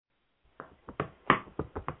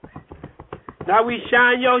Now we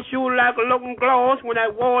shine your shoe like a looking glass. When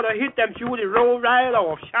that water hit them shoes, it roll right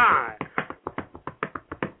off. Shine.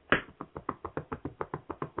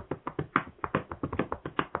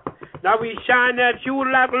 Now we shine that shoe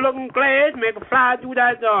like a looking glass. Make it fly through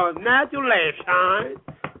that natural laugh. Shine.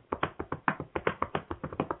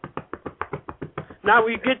 Now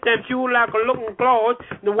we get them shoes like a looking glass.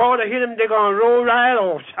 The water hit them, they gonna roll right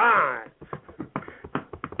off. Shine.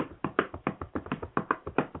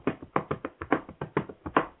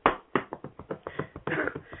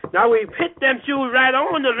 Now we hit them shoes right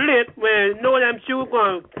on the lip when you know them shoes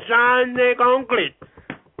gonna shine, they gonna glit.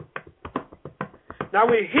 Now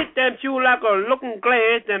we hit them shoes like a looking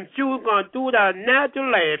glass, them shoes gonna do the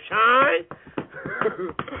natural laugh, shine.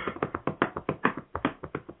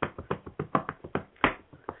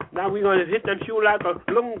 Now we gonna hit them shoes like a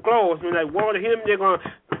looking glass. When that water hit them, they gonna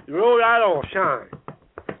roll right off, shine.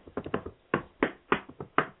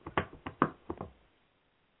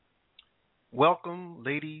 Welcome,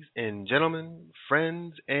 ladies and gentlemen,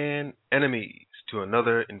 friends and enemies, to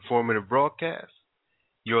another informative broadcast.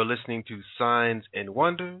 You're listening to Signs and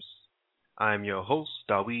Wonders. I'm your host,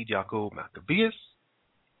 Dawid Yaakov Maccabeus.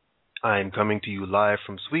 I am coming to you live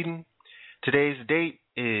from Sweden. Today's date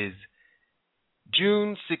is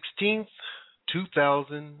June 16th,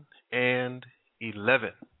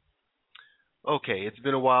 2011. Okay, it's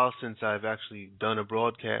been a while since I've actually done a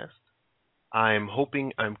broadcast. I'm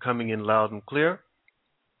hoping I'm coming in loud and clear.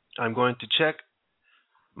 I'm going to check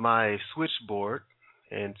my switchboard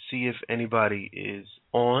and see if anybody is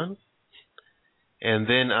on. And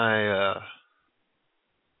then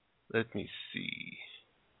let me see.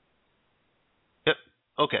 Yep,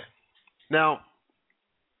 okay. Now,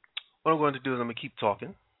 what I'm going to do is I'm going to keep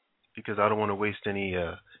talking because I don't want to waste any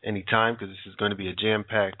time because this is going to be a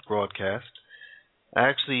jam-packed broadcast.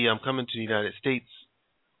 Actually, I'm coming to the United States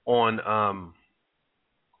on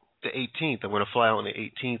the 18th. I'm going to fly out on the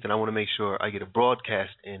 18th, and I want to make sure I get a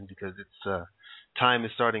broadcast in because it's time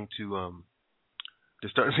is starting to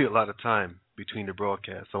there's starting to be a lot of time between the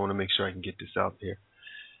broadcasts. So I want to make sure I can get this out there.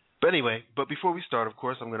 But anyway, before we start, of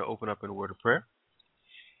course, I'm going to open up in a word of prayer.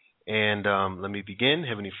 And let me begin.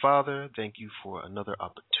 Heavenly Father, thank you for another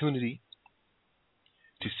opportunity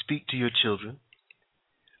to speak to your children.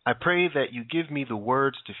 I pray that you give me the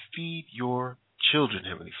words to feed your children,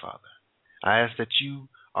 Heavenly Father. I ask that you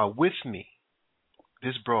are with me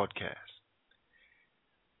this broadcast.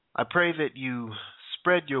 I pray that you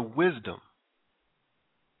spread your wisdom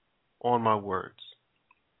on my words.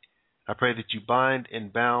 I pray that you bind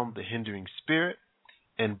and bound the hindering spirit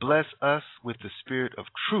and bless us with the spirit of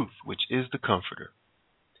truth, which is the comforter.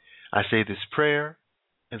 I say this prayer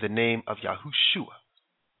in the name of Yahushua,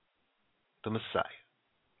 the Messiah.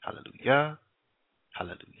 Hallelujah,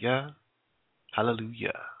 hallelujah,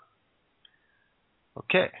 hallelujah.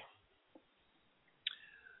 Okay.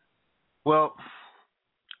 Well,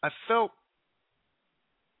 I felt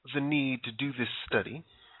the need to do this study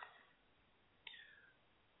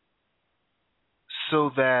so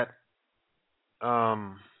that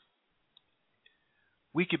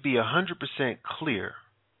we could be 100% clear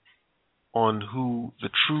on who the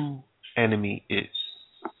true enemy is.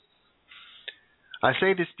 I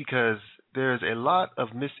say this because there's a lot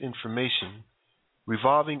of misinformation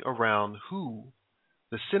revolving around who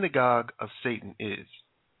the synagogue of Satan is.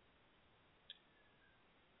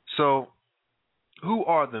 So, who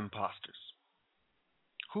are the imposters?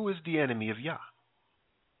 Who is the enemy of Yah?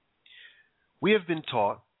 We have been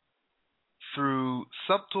taught through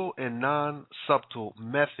subtle and non-subtle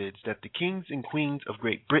methods that the kings and queens of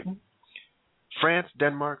Great Britain, France,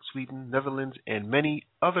 Denmark, Sweden, Netherlands, and many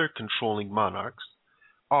other controlling monarchs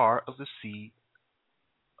are of the seed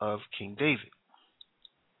of King David.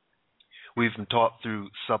 We've been taught through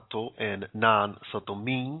subtle and non-subtle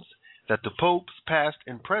means that the popes, past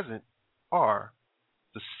and present, are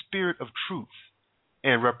the spirit of truth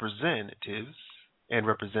and representatives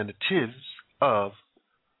of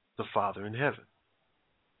the Father in heaven.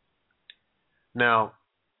 Now,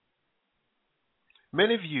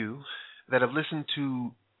 many of you that have listened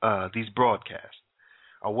to these broadcasts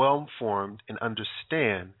are well informed and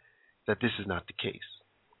understand that this is not the case.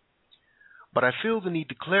 But I feel the need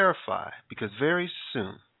to clarify because very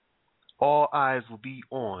soon all eyes will be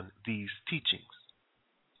on these teachings.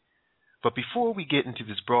 But before we get into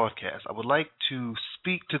this broadcast, I would like to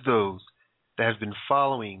speak to those that have been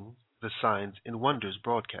following the Signs and Wonders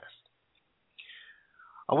broadcast.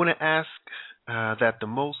 I want to ask that the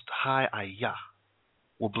Most High Ayah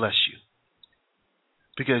will bless you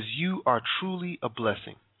because you are truly a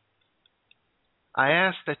blessing. I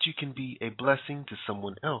ask that you can be a blessing to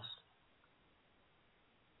someone else.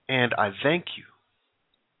 And I thank you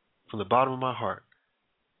from the bottom of my heart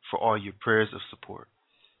for all your prayers of support.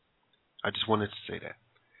 I just wanted to say that.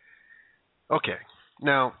 Okay,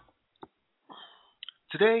 now,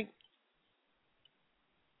 today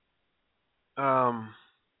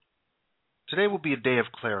will be a day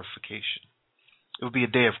of clarification. It will be a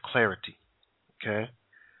day of clarity, okay?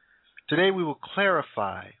 Today we will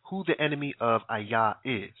clarify who the enemy of Ayah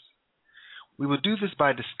is. We will do this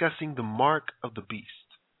by discussing the mark of the beast.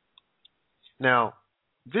 Now,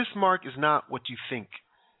 this mark is not what you think.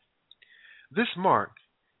 This mark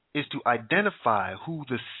is to identify who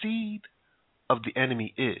the seed of the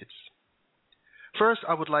enemy is. First,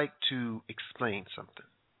 I would like to explain something,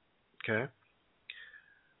 okay?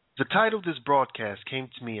 The title of this broadcast came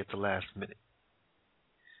to me at the last minute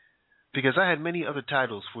because I had many other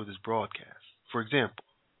titles for this broadcast. For example,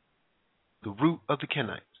 The Root of the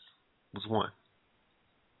Kenites was one.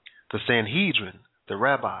 The Sanhedrin, the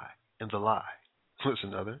Rabbi, and the Lie was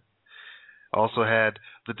another. I also had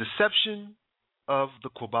The Deception of the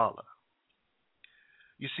Kabbalah.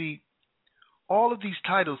 You see, all of these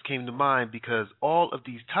titles came to mind because all of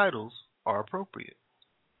these titles are appropriate.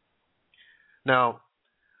 Now,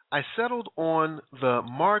 I settled on the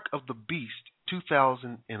Mark of the Beast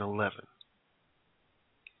 2011.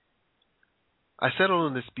 I settled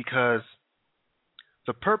on this because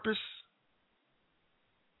the purpose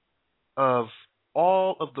of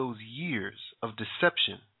all of those years of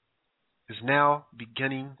deception is now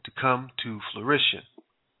beginning to come to fruition.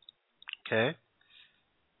 Okay?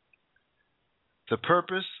 The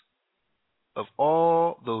purpose of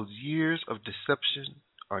all those years of deception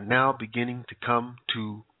are now beginning to come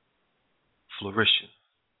to fruition.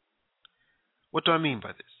 What do I mean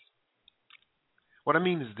by this? What I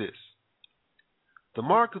mean is this. The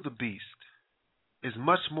mark of the beast is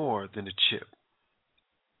much more than a chip.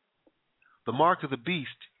 The mark of the beast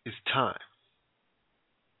is time.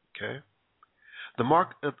 Okay? The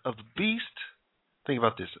mark of the beast, think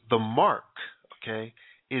about this. The mark, okay,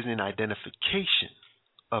 is an identification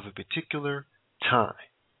of a particular time.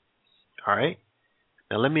 All right?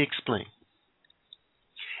 Now let me explain.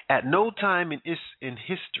 At no time in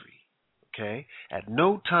history, okay, at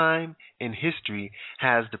no time in history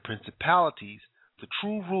has the principalities, the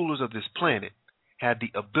true rulers of this planet, had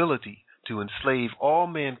the ability to enslave all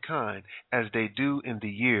mankind as they do in the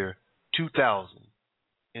year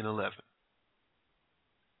 2011.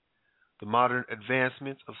 The modern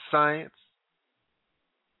advancements of science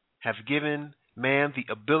have given man the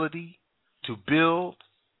ability to build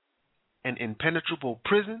an impenetrable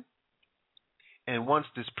prison, and once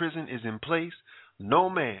this prison is in place, no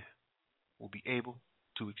man will be able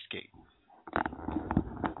to escape.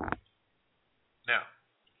 Now,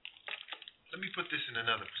 let me put this in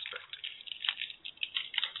another perspective.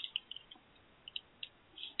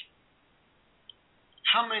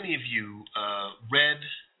 How many of you read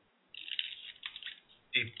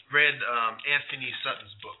Anthony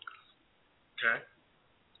Sutton's book? Okay.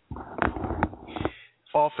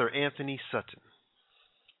 Author Anthony Sutton.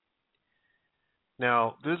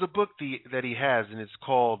 Now, there's a book that he has, and it's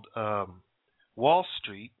called Wall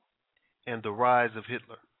Street and the Rise of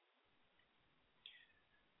Hitler.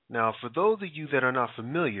 Now, for those of you that are not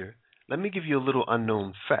familiar, let me give you a little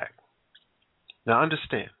unknown fact. Now,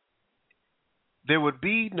 understand, there would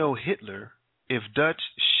be no Hitler if Dutch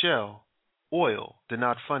Shell Oil did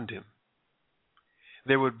not fund him.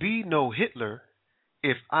 There would be no Hitler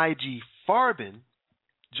if IG Farben,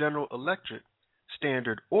 General Electric,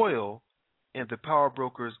 Standard Oil, and the power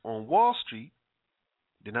brokers on Wall Street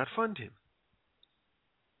did not fund him.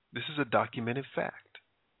 This is a documented fact.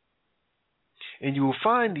 And you will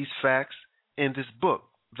find these facts in this book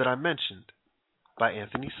that I mentioned by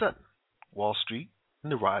Anthony Sutton, Wall Street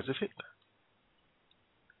and the Rise of Hitler.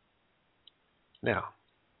 Now,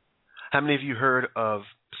 how many of you heard of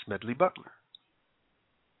Smedley Butler?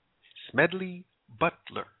 Smedley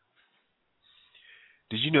Butler.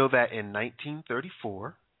 Did you know that in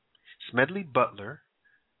 1934, Smedley Butler,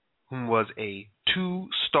 whom was a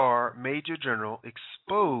 2-star major general,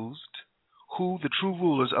 exposed who the true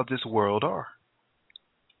rulers of this world are?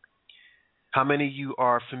 How many of you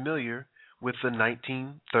are familiar with the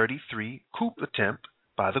 1933 coup attempt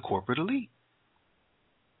by the corporate elite?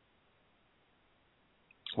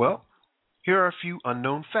 Well, here are a few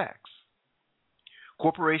unknown facts.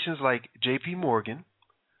 Corporations like J.P. Morgan,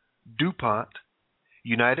 DuPont,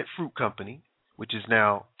 United Fruit Company, which is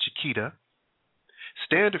now Chiquita,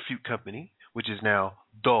 Standard Fruit Company, which is now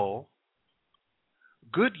Dole,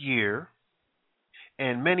 Goodyear,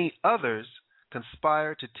 and many others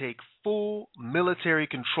conspired to take full military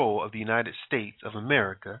control of the United States of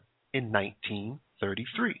America in 1940.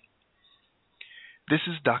 1933. This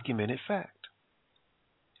is documented fact.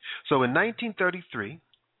 So in 1933,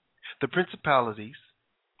 the Principalities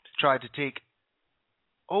tried to take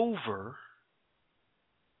over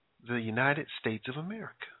the United States of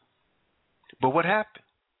America. But what happened?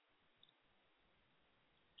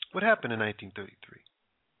 What happened in 1933?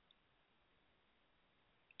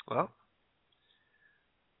 Well,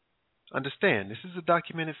 understand, this is a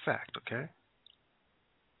documented fact, okay?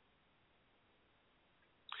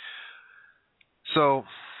 So,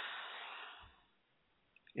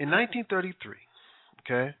 in 1933,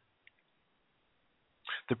 okay,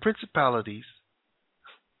 the Principalities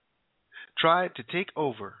tried to take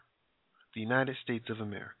over the United States of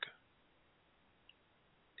America.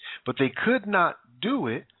 But they could not do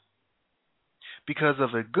it because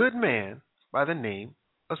of a good man by the name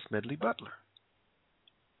of Smedley Butler.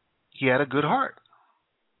 He had a good heart.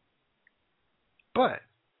 But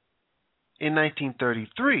in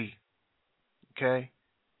 1933, okay,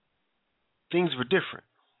 things were different.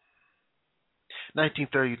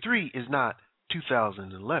 1933 is not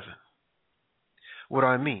 2011. What do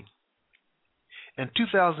I mean? In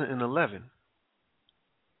 2011,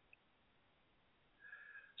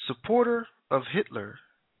 supporters of Hitler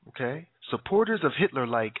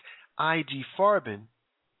like I.G. Farben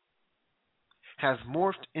has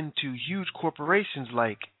morphed into huge corporations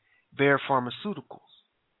like Bayer Pharmaceuticals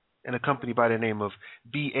and a company by the name of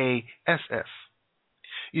BASF.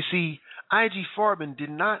 You see, I.G. Farben did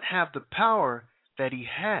not have the power that he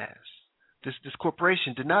has. This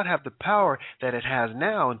corporation did not have the power that it has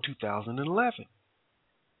now in 2011.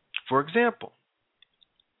 For example,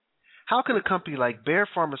 how can a company like Bayer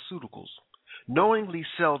Pharmaceuticals knowingly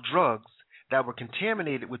sell drugs that were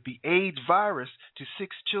contaminated with the AIDS virus to sick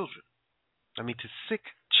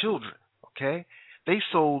children, okay? They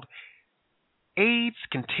sold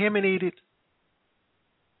AIDS-contaminated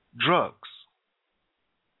drugs,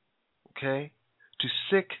 okay, to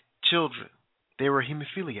sick children. They were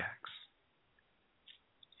hemophiliacs.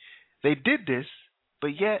 They did this,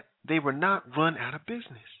 but yet they were not run out of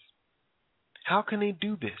business. How can they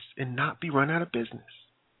do this and not be run out of business?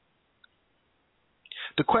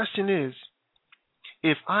 The question is,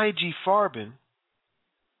 if I.G. Farben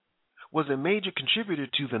was a major contributor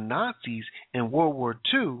to the Nazis in World War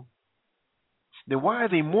II, then why are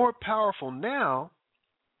they more powerful now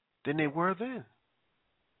than they were then?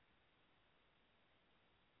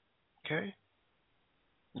 Okay?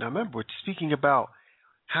 Now remember, we're speaking about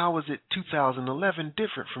how is it 2011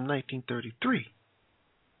 different from 1933?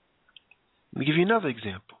 Let me give you another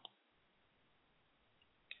example.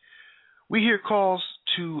 We hear calls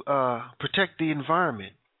to protect the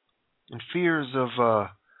environment and fears of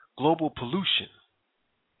global pollution,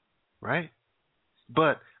 right?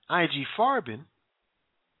 But I.G. Farben,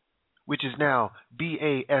 which is now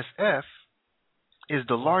BASF, is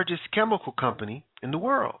the largest chemical company in the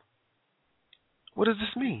world. What does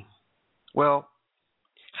this mean? Well,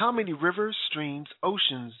 how many rivers, streams,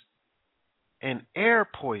 oceans, and air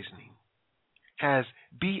poisoning has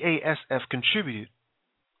BASF contributed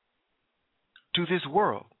to this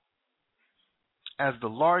world as the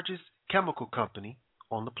largest chemical company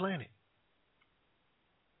on the planet?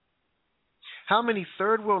 How many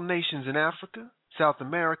third world nations in Africa, South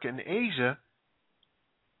America, and Asia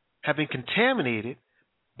have been contaminated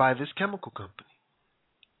by this chemical company?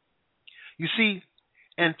 You see,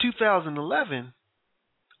 in 2011,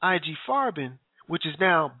 I.G. Farben, which is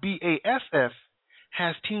now BASF,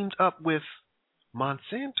 has teamed up with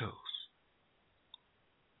Monsanto's,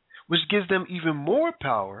 which gives them even more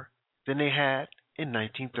power than they had in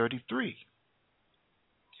 1933.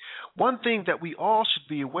 One thing that we all should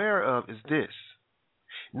be aware of is this.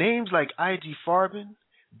 Names like I.G. Farben,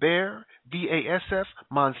 Bayer, BASF,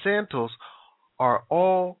 Monsanto's are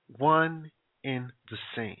all one and the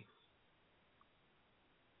same.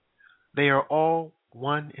 They are all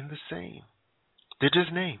one and the same. They're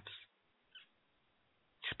just names.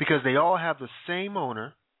 Because they all have the same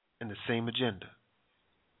owner and the same agenda.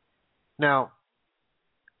 Now,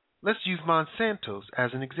 let's use Monsanto's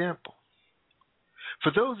as an example.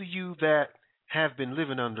 For those of you that have been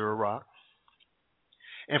living under a rock,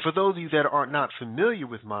 and for those of you that are not familiar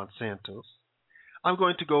with Monsanto's, I'm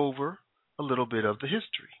going to go over a little bit of the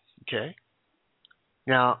history, okay?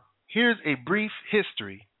 Now, here's a brief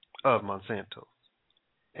history of Monsanto's,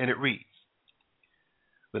 and it reads,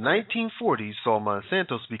 the 1940s saw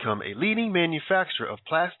Monsanto's become a leading manufacturer of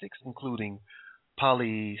plastics, including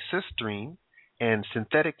polystyrene and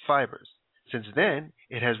synthetic fibers. Since then,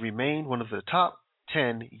 it has remained one of the top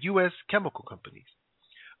 10 U.S. chemical companies.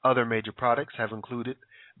 Other major products have included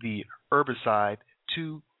the herbicide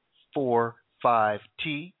 2,4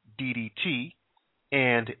 5-T-DDT,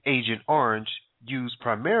 and Agent Orange used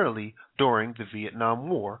primarily during the Vietnam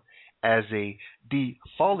War as a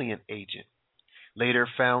defoliant agent, later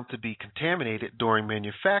found to be contaminated during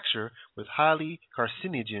manufacture with highly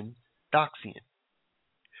carcinogen dioxin.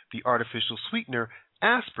 The artificial sweetener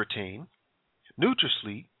aspartame,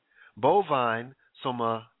 NutraSweet, bovine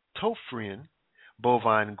somatotropin,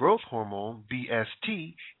 bovine growth hormone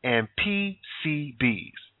BST, and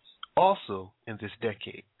PCBs, also in this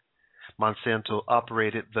decade. Monsanto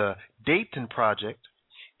operated the Dayton Project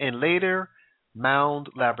and later Mound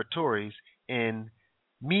Laboratories in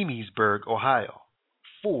Mimisburg, Ohio,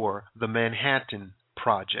 for the Manhattan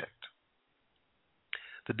Project,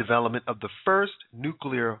 the development of the first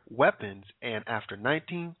nuclear weapons, and after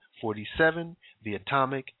 1947, the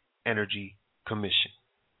Atomic Energy Commission.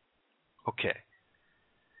 Okay.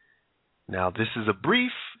 Now, this is a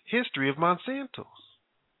brief history of Monsanto's.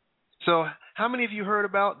 So, how many of you heard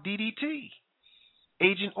about DDT,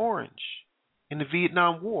 Agent Orange, in the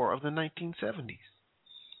Vietnam War of the 1970s?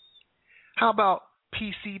 How about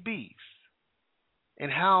PCBs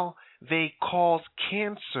and how they cause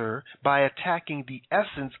cancer by attacking the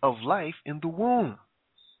essence of life in the womb?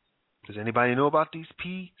 Does anybody know about these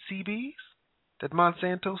PCBs that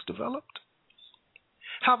Monsanto's developed?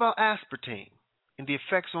 How about aspartame and the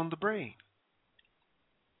effects on the brain?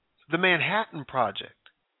 The Manhattan Project,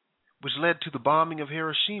 which led to the bombing of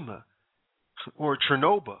Hiroshima or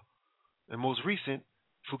Chernobyl, and most recent,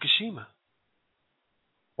 Fukushima,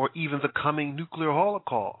 or even the coming nuclear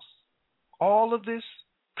holocaust. All of this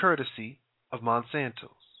courtesy of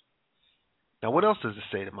Monsanto's. Now, what else does it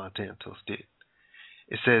say that Monsanto's did?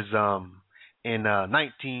 It says in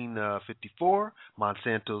 1954,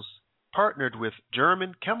 Monsanto's partnered with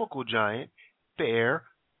German chemical giant Bayer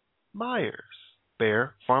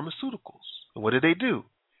Pharmaceuticals. And what did they do?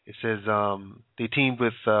 It says they teamed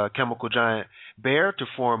with chemical giant Bayer to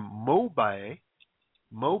form Mobay,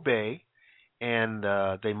 and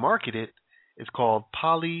they market it. It's called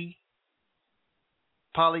polyurethanes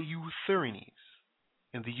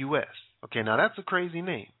in the U.S. Okay, now that's a crazy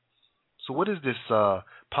name. So what is this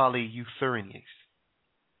polyurethanes?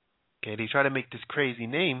 Okay, they try to make this crazy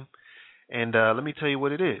name, and let me tell you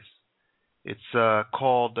what it is. It's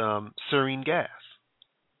called serine gas.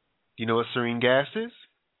 Do you know what serine gas is?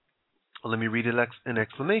 Well, let me read an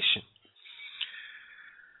explanation.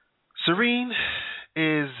 Serine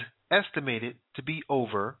is estimated to be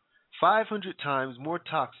over 500 times more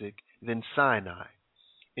toxic than cyanide.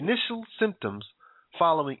 Initial symptoms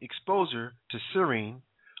following exposure to serine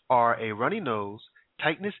are a runny nose,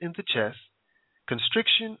 tightness in the chest,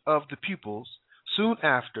 constriction of the pupils. Soon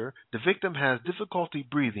after, the victim has difficulty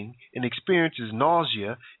breathing and experiences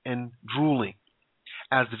nausea and drooling.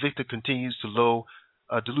 As the victim continues to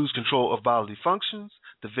lose control of bodily functions,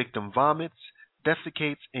 the victim vomits,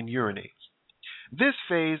 defecates, and urinates. This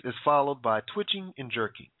phase is followed by twitching and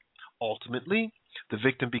jerking. Ultimately, the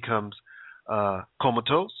victim becomes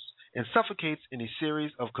comatose and suffocates in a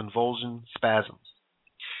series of convulsion spasms.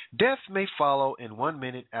 Death may follow in 1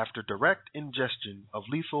 minute after direct ingestion of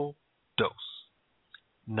lethal dose.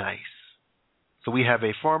 Nice. So we have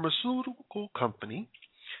a pharmaceutical company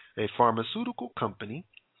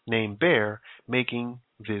named Bayer making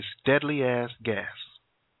this deadly ass gas.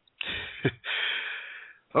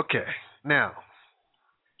 Okay, now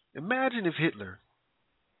imagine if Hitler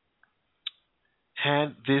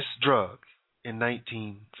had this drug in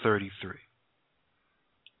 1933.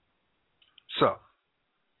 So,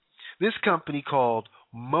 this company called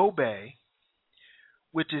Mobay,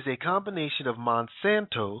 which is a combination of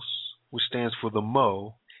Monsanto's, which stands for the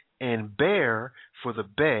Mo, and Bayer for the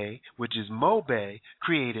Bay, which is Mobay,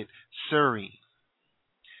 created serine.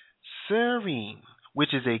 Serine,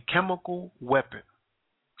 which is a chemical weapon,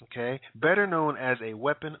 okay, better known as a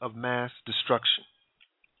weapon of mass destruction.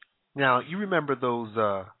 Now, you remember those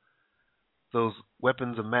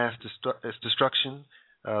weapons of mass destruction,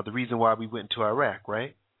 the reason why we went to Iraq,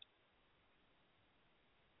 right?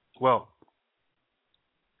 Well,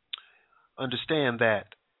 understand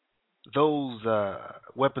that those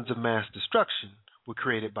weapons of mass destruction were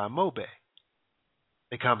created by Mobay,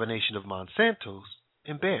 a combination of Monsanto's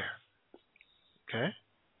and Bayer. Okay?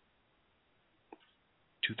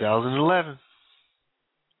 2011.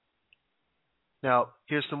 Now,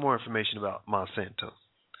 here's some more information about Monsanto.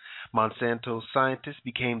 Monsanto scientists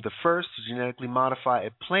became the first to genetically modify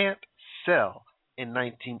a plant cell in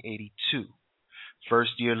 1982. 5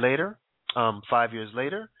 years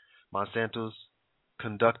later, Monsanto's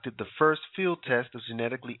conducted the first field test of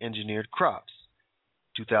genetically engineered crops.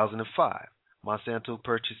 2005, Monsanto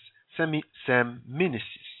purchased Seminis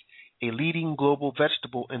a leading global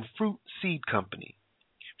vegetable and fruit seed company,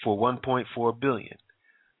 for $1.4 billion.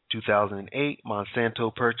 2008,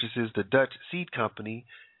 Monsanto purchases the Dutch seed company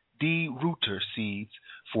De Ruyter Seeds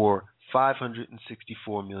for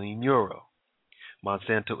 €564 million.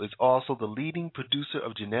 Monsanto is also the leading producer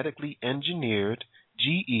of genetically engineered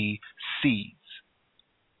GE seeds.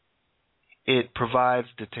 It provides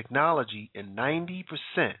the technology in 90%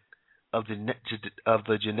 of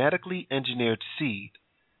the genetically engineered seed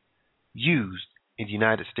used in the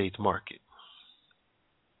United States market.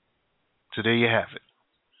 So there you have it.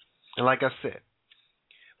 And like I said,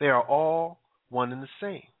 they are all one and the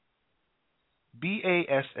same.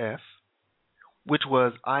 BASF, which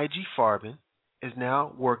was IG Farben, is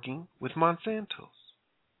now working with Monsanto's.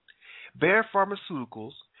 Bayer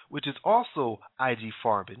Pharmaceuticals, which is also IG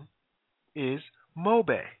Farben, is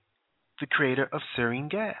Mobe, the creator of sarin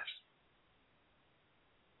gas,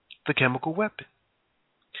 the chemical weapon.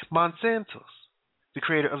 Monsanto's, the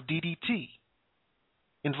creator of DDT,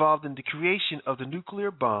 involved in the creation of the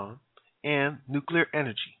nuclear bomb and nuclear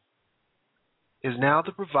energy, is now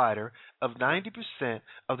the provider of 90%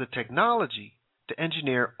 of the technology to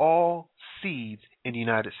engineer all seeds in the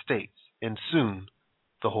United States and soon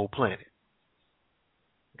the whole planet.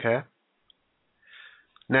 Okay?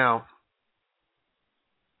 Now,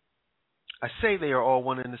 I say they are all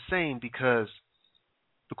one and the same because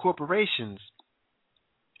the corporations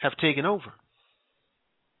have taken over.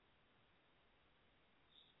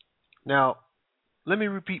 Now, let me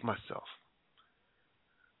repeat myself.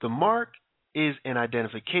 The mark is an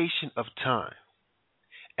identification of time.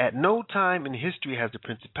 At no time in history has the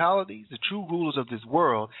principalities, the true rulers of this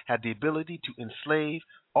world, had the ability to enslave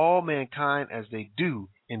all mankind as they do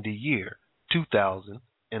in the year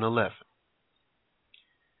 2011.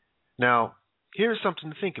 Now, here's something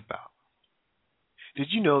to think about. Did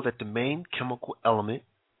you know that the main chemical element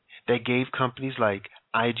that gave companies like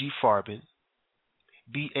IG Farben,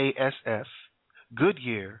 BASF,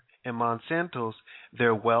 Goodyear, and Monsanto's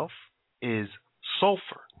their wealth is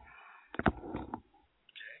sulfur?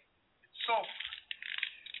 Sulfur.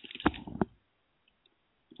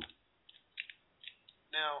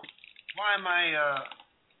 Now, why am I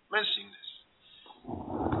mentioning this?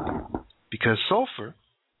 Because sulfur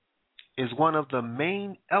is one of the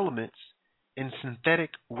main elements in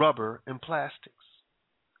synthetic rubber and plastics.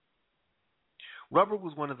 Rubber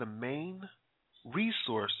was one of the main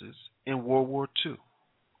resources in World War II.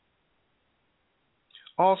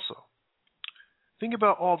 Also, think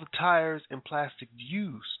about all the tires and plastic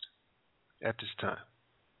used at this time.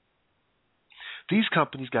 These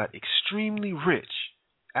companies got extremely rich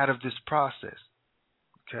out of this process.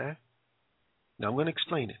 Okay? Now I'm going to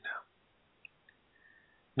explain it now.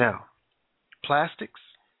 Now, plastics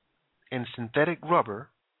and synthetic rubber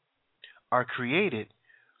are created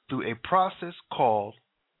through a process called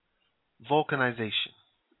vulcanization.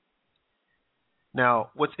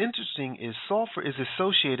 Now, what's interesting is sulfur is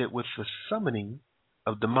associated with the summoning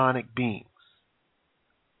of demonic beings.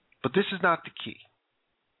 But this is not the key.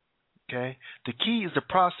 Okay? The key is the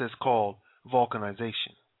process called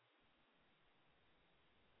vulcanization.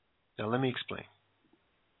 Now, let me explain.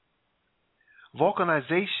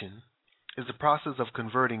 Vulcanization is the process of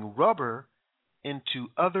converting rubber into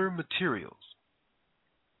other materials.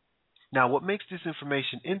 Now, what makes this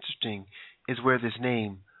information interesting is where this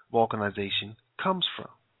name, vulcanization, comes from.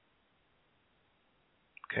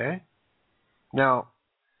 Okay? Now,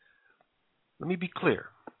 let me be clear.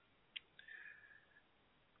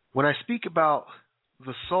 When I speak about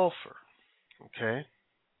the sulfur, okay,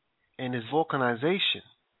 and its vulcanization,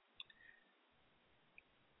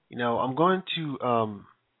 I'm going to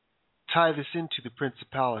tie this into the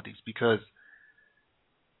principalities because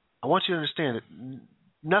I want you to understand that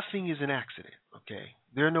nothing is an accident, okay?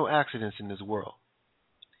 There are no accidents in this world.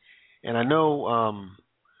 And I know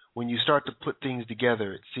when you start to put things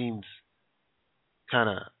together, it seems kind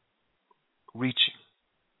of reaching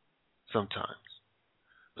sometimes.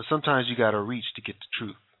 But sometimes you got to reach to get the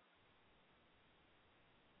truth.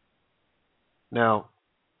 Now,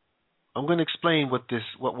 I'm going to explain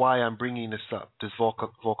why I'm bringing this up, this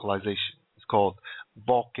vocalization. It's called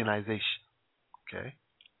vulcanization, okay?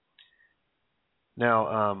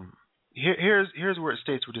 Now, here's where it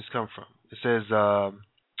states where this comes from. It says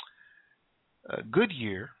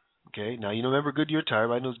Goodyear, okay? Now, remember Goodyear tire.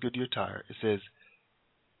 Everybody knows Goodyear tire. It says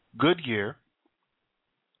Goodyear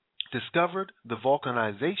discovered the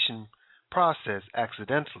vulcanization process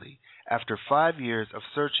accidentally after 5 years of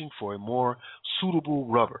searching for a more suitable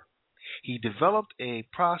rubber. He developed a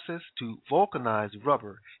process to vulcanize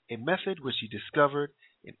rubber, a method which he discovered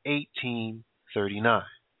in 1839.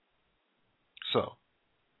 So,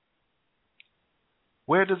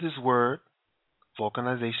 Where does this word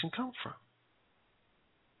vulcanization come from?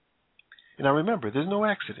 And now remember, there's no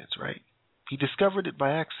accidents, right? He discovered it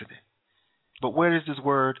by accident. But where does this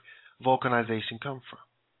word vulcanization come from?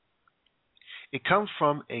 It comes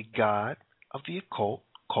from a god of the occult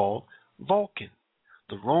called Vulcan,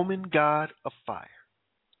 the Roman god of fire.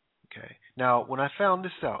 Okay. Now, when I found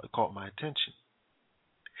this out, it caught my attention.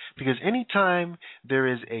 Because anytime there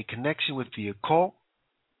is a connection with the occult,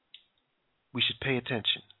 we should pay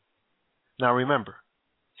attention. Now remember,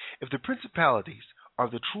 if the principalities are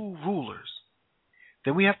the true rulers,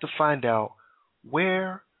 then we have to find out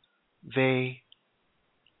where they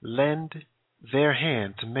lend their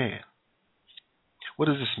hand to man. What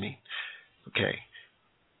does this mean? Okay.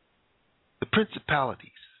 The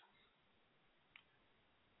principalities.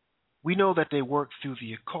 We know that they work through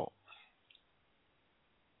the occult.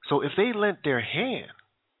 So if they lent their hand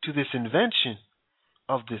to this invention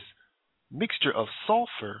of this mixture of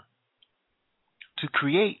sulfur to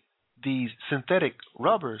create these synthetic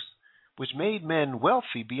rubbers which made men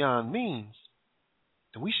wealthy beyond means,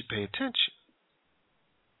 then we should pay attention.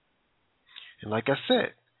 And like I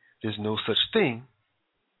said, there's no such thing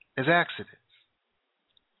as accidents.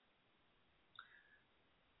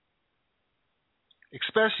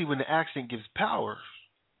 Especially when the accident gives power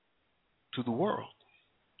to the world.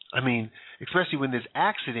 I mean, especially when this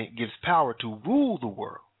accident gives power to rule the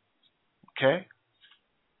world. Okay?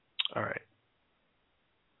 All right.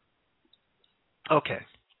 Okay.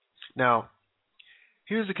 Now,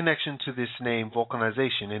 here's the connection to this name,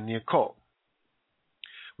 vulcanization, in the occult.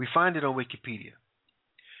 We find it on Wikipedia.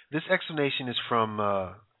 This explanation is from,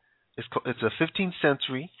 it's a 15th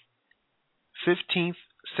century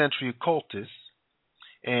occultist,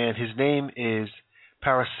 and his name is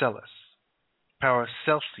Paracelsus.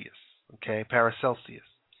 Okay, Paracelsus.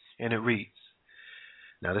 And it reads,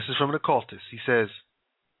 now this is from an occultist. He says,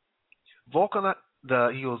 Vulcan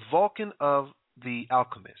of the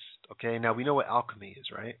alchemist. Okay, now we know what alchemy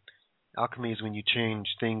is, right? Alchemy is when you change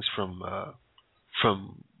things from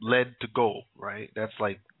lead to gold, right? That's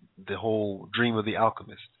like the whole dream of the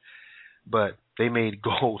alchemist. But they made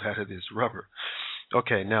gold out of this rubber.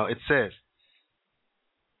 Okay, now it says,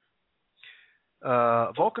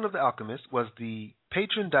 Vulcan of the alchemist was the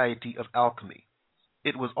patron deity of alchemy.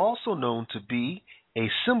 It was also known to be a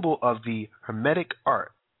symbol of the Hermetic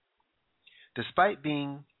art. Despite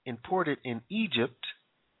being imported in Egypt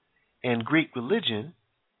and Greek religion,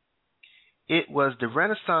 it was the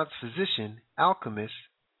Renaissance physician, alchemist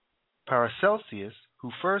Paracelsus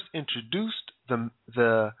who first introduced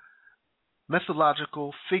the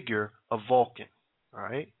mythological figure of Vulcan. All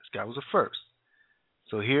right, this guy was a first.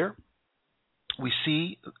 So here we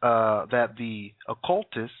see that the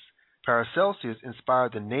occultist Paracelsus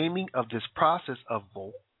inspired the naming of this process of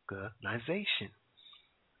vulcanization.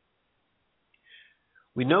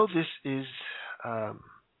 We know this is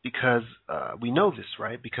because we know this,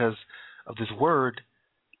 right? Because of this word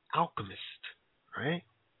alchemist, right?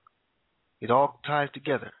 It all ties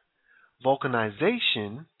together.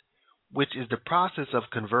 Vulcanization, which is the process of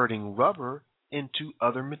converting rubber into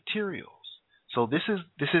other materials. So this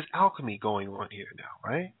is alchemy going on here now,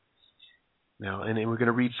 right? Now, and then we're going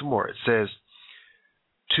to read some more. It says,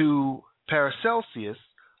 to Paracelsus,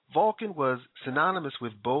 Vulcan was synonymous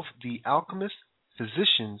with both the alchemist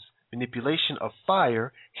physician's manipulation of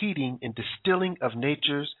fire, heating, and distilling of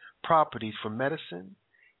nature's properties for medicine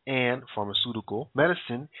and pharmaceutical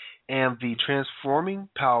medicine, and the transforming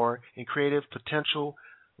power and creative potential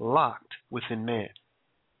locked within man.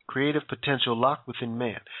 Creative potential locked within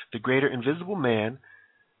man. The greater invisible man,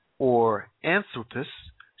 or anthropos,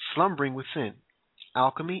 slumbering within.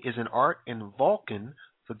 Alchemy is an art, and Vulcan,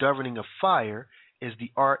 the governing of fire, is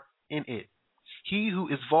the art in it. He who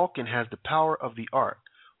is Vulcan has the power of the art.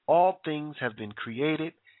 All things have been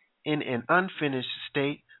created in an unfinished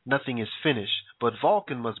state. Nothing is finished, but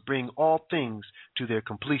Vulcan must bring all things to their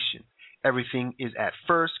completion. Everything is at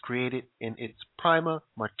first created in its prima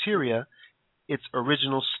materia, its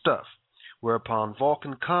original stuff, whereupon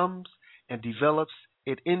Vulcan comes and develops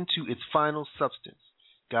it into its final substance.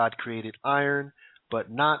 God created iron, but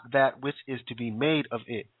not that which is to be made of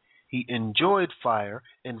it. He enjoyed fire,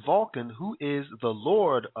 and Vulcan, who is the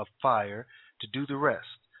Lord of fire, to do the rest.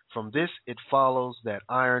 From this it follows that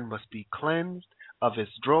iron must be cleansed of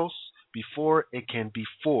its dross before it can be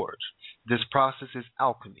forged. This process is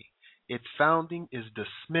alchemy. Its founding is the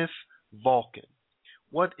smith Vulcan.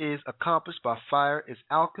 What is accomplished by fire is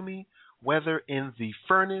alchemy, whether in the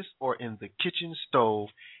furnace or in the kitchen stove,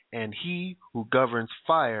 and he who governs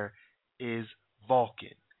fire is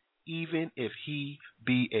Vulcan, even if he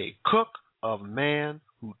be a cook of man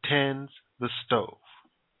who tends the stove.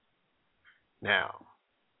 Now,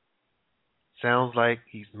 sounds like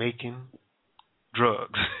he's making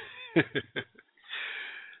drugs.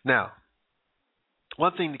 Now,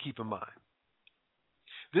 one thing to keep in mind.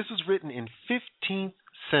 This was written in 15th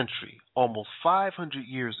century, almost 500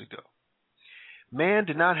 years ago. Man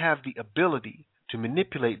did not have the ability to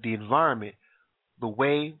manipulate the environment the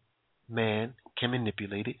way man can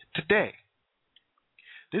manipulate it today.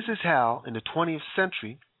 This is how, in the 20th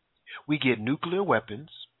century, we get nuclear weapons,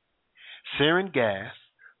 sarin gas,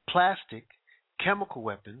 plastic, chemical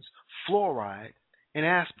weapons, fluoride, and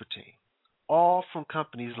aspartame, all from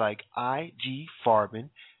companies like IG Farben,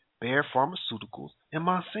 Bayer Pharmaceuticals, and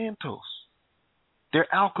Monsanto's.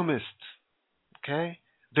 They're alchemists, okay?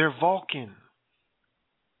 They're Vulcan.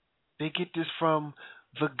 They get this from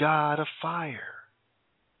the god of fire,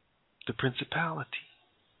 the Principality,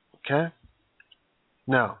 okay?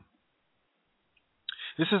 Now,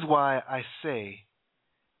 this is why I say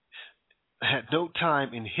at no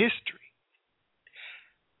time in history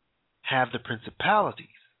have the Principalities,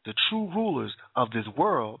 the true rulers of this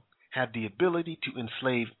world, had the ability to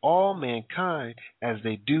enslave all mankind as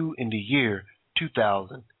they do in the year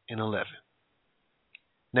 2011.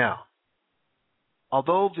 Now,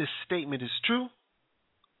 although this statement is true,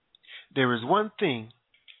 there is one thing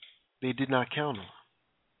they did not count on.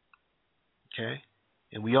 Okay?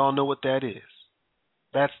 And we all know what that is.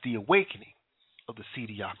 That's the awakening of the seed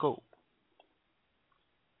of Yaakov.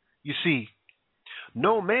 You see,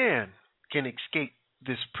 no man can escape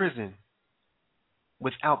this prison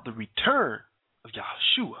without the return of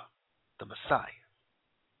Yahshua, the Messiah.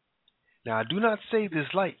 Now, I do not say this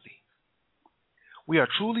lightly. We are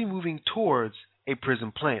truly moving towards a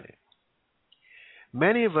prison planet.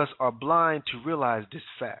 Many of us are blind to realize this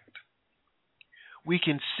fact. We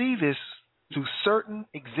can see this through certain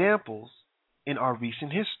examples in our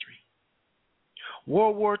recent history.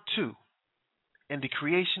 World War II and the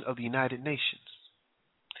creation of the United Nations,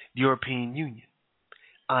 the European Union,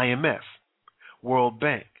 IMF, World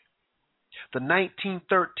Bank, the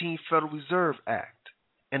 1913 Federal Reserve Act,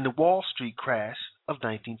 and the Wall Street crash of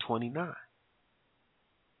 1929.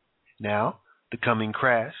 Now, the coming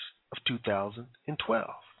crash of 2012.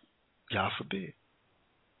 God forbid.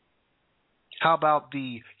 How about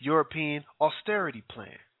the European austerity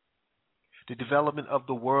plan? The development of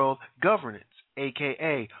the world governance,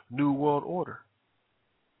 aka New World Order.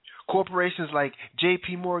 Corporations like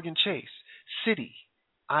J.P. Morgan Chase, Citi,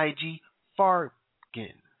 IG Farben,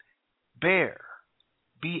 Bayer,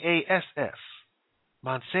 BASF,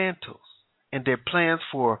 Monsanto's, and their plans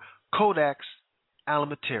for Kodak's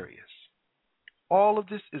Alimentarius. All of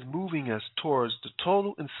this is moving us towards the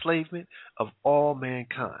total enslavement of all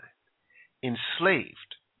mankind,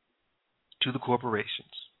 enslaved to the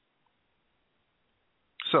corporations.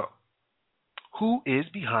 So, who is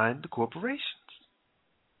behind the corporations?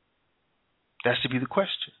 That should be the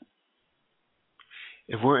question.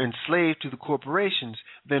 If we're enslaved to the corporations,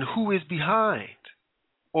 then who is behind,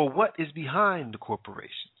 or what is behind the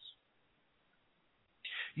corporations?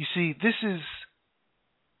 You see, this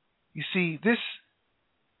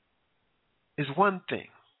is one thing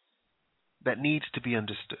that needs to be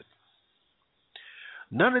understood.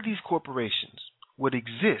 None of these corporations would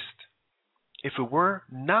exist if it were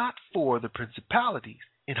not for the principalities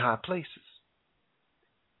in high places.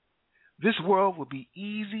 This world would be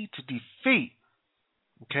easy to defeat.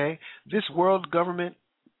 Okay? This world government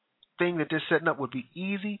thing that they're setting up would be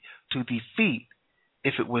easy to defeat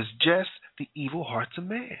if it was just the evil hearts of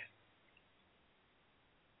man.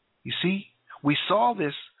 You see, we saw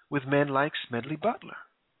this with men like Smedley Butler.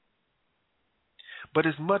 But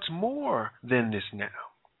it's much more than this now.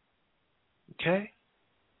 Okay?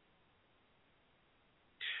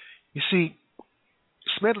 You see,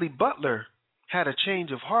 Smedley Butler had a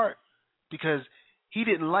change of heart because he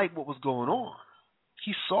didn't like what was going on.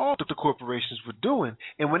 He saw what the corporations were doing,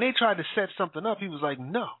 and when they tried to set something up, he was like,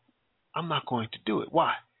 no, I'm not going to do it.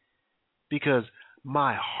 Why? Because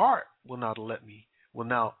my heart will not allow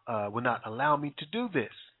me to do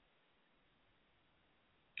this.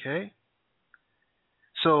 Okay?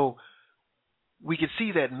 So we can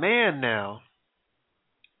see that man now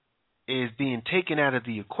is being taken out of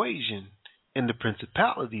the equation, and the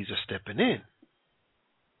principalities are stepping in.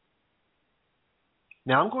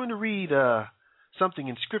 Now I'm going to read something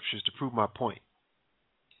in scriptures to prove my point.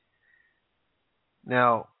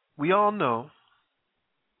 Now, we all know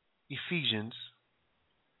Ephesians.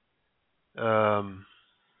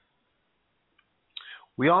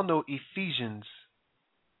 We all know Ephesians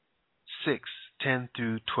 6:10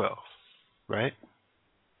 through 12, right?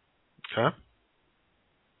 Okay.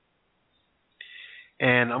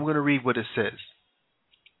 And I'm going to read what it says.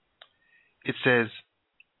 it says,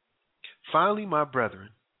 finally, my brethren,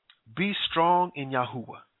 be strong in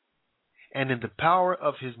Yahuwah and in the power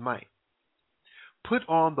of his might. Put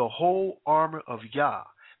on the whole armor of Yah,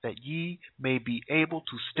 that ye may be able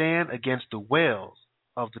to stand against the wiles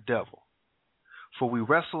of the devil. For we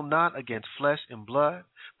wrestle not against flesh and blood,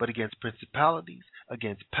 but against principalities,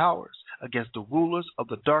 against powers, against the rulers of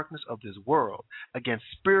the darkness of this world, against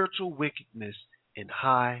spiritual wickedness in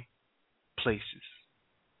high places.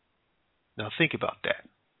 Now think about that.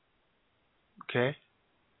 Okay?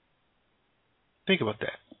 Think about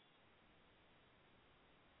that.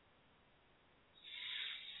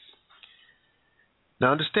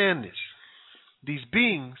 Now understand this. These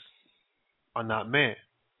beings are not man.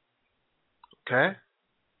 Okay?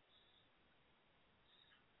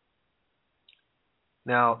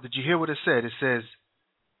 Now, did you hear what it said? It says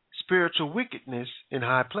spiritual wickedness in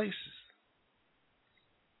high places.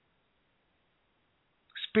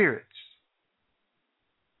 Spirits.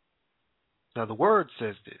 Now the word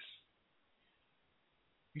says this.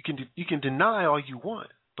 You can deny all you want,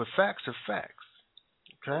 but facts are facts.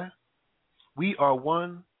 Okay? We are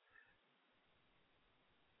one.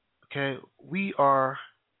 Okay? We are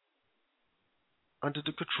under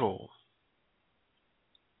the control,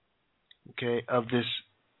 okay, of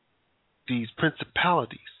these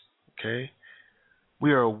principalities. Okay?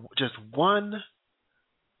 We are just one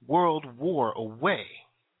world war away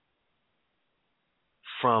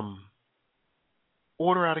from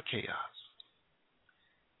order out of chaos.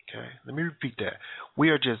 Okay, let me repeat that. We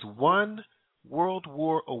are just one world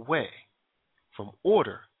war away from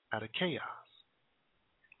order out of chaos.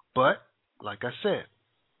 But, like I said,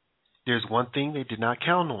 there's one thing they did not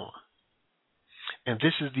count on, and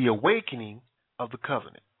this is the awakening of the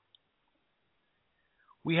covenant.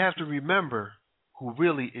 We have to remember who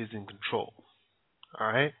really is in control. All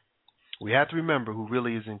right? We have to remember who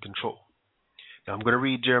really is in control. Now I'm going to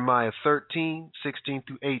read Jeremiah 13, 16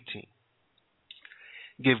 through 18.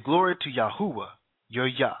 Give glory to Yahuwah, your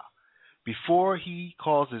Yah, before he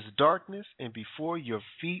causes darkness and before your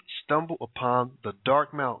feet stumble upon the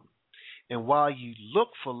dark mountain. And while you look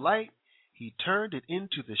for light, he turned it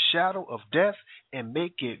into the shadow of death and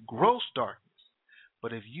make it gross darkness.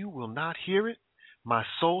 But if you will not hear it, my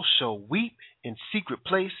soul shall weep in secret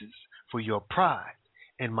places for your pride,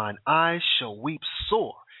 and mine eyes shall weep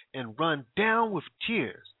sore and run down with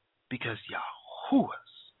tears, because Yahuwah's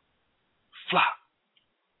flock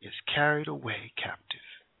is carried away captive.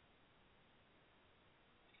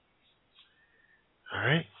 All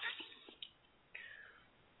right?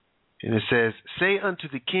 And it says, say unto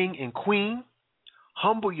the king and queen,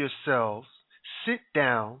 humble yourselves, sit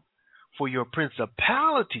down, for your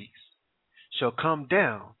principalities shall come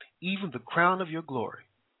down, even the crown of your glory.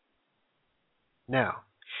 Now,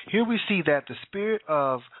 here we see that the Spirit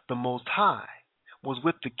of the Most High was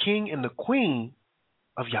with the king and the queen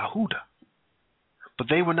of Yahudah, but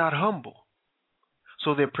they were not humble,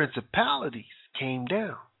 so their principalities came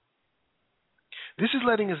down. This is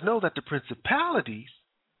letting us know that the principalities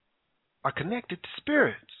are connected to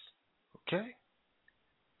spirits, okay?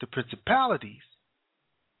 The principalities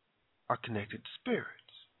are connected to spirits.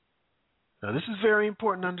 Now, this is very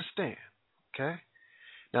important to understand, okay?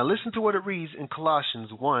 Now, listen to what it reads in Colossians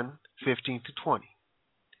 1, 15 to 20.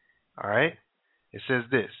 All right? It says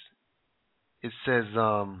this. It says,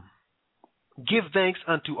 give thanks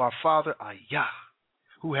unto our Father Ayah,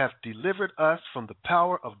 who hath delivered us from the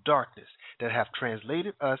power of darkness, that hath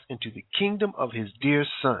translated us into the kingdom of his dear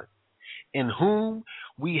Son, in whom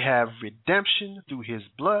we have redemption through his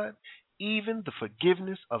blood, even the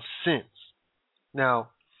forgiveness of sins.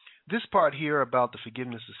 Now, this part here about the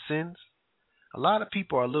forgiveness of sins, a lot of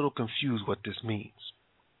people are a little confused what this means.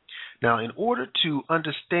 Now, in order to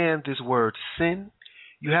understand this word sin,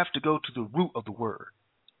 you have to go to the root of the word.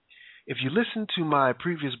 If you listen to my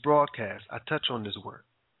previous broadcast, I touch on this word.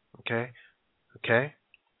 Okay?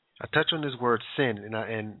 I touch on this word sin,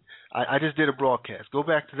 and I just did a broadcast. Go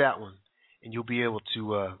back to that one, and you'll be able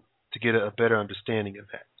to get a better understanding of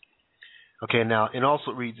that. Okay, now, and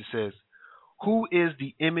also it reads, it says, who is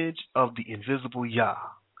the image of the invisible Yah,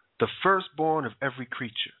 the firstborn of every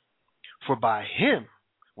creature? For by him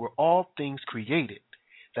were all things created,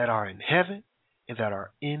 that are in heaven and that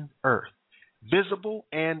are in earth, visible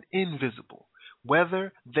and invisible,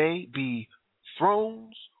 whether they be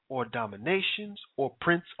thrones or dominations or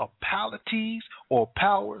principalities or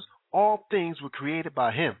powers, all things were created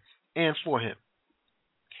by him and for him.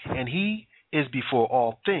 And he is before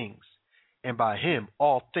all things, and by him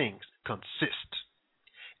all things consist.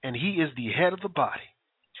 And he is the head of the body,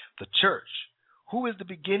 the church, who is the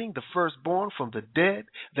beginning, the firstborn from the dead,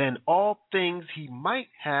 then all things he might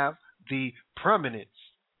have the permanence.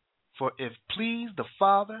 For if please the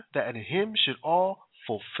Father that in him should all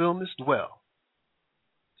fulfillment dwell,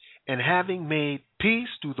 and having made peace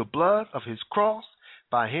through the blood of his cross,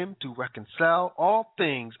 by him to reconcile all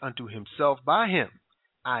things unto himself by him,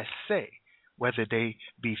 I say, whether they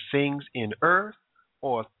be things in earth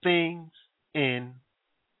or things in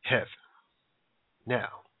heaven. Now,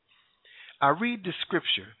 I read the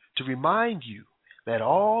scripture to remind you that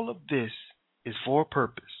all of this is for a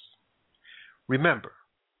purpose. Remember,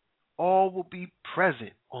 all will be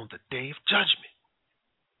present on the day of judgment.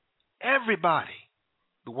 Everybody,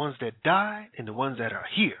 the ones that died and the ones that are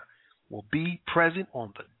here, will be present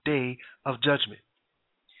on the day of judgment.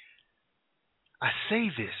 I say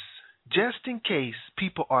this just in case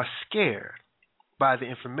people are scared by the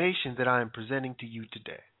information that I am presenting to you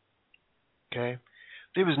today. Okay?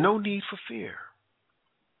 There is no need for fear,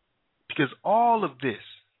 because all of this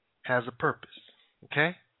has a purpose.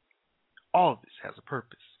 Okay? All of this has a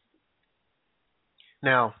purpose.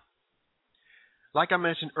 Now, like I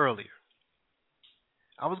mentioned earlier,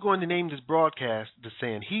 I was going to name this broadcast the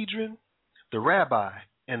Sanhedrin, the Rabbi,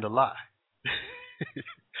 and the Lie.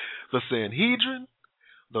 The Sanhedrin,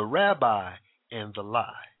 the Rabbi, and the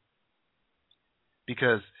Lie.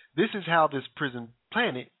 Because this is how this prison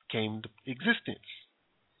planet came to existence.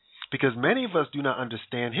 Because many of us do not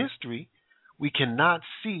understand history, we cannot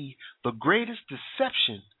see the greatest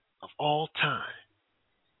deception of all time.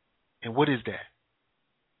 And what is that?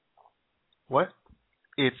 What?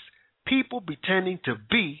 It's people pretending to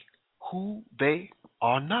be who they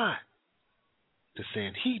are not. The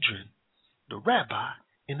Sanhedrin, the Rabbi,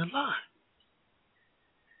 and the Lie.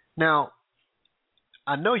 Now,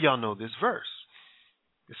 I know y'all know this verse.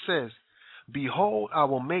 It says, behold, I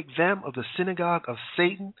will make them of the synagogue of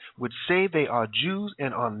Satan, which say they are Jews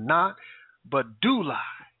and are not, but do lie.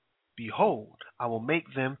 Behold, I will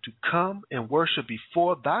make them to come and worship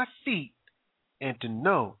before thy feet, and to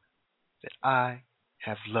know that I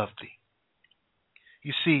have loved thee.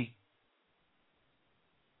 You see,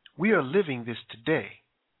 we are living this today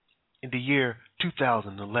in the year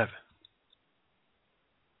 2011.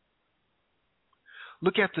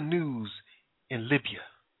 Look at the news in Libya,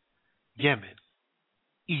 Yemen,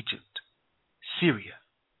 Egypt, Syria,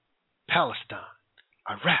 Palestine,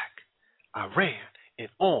 Iraq, Iran, and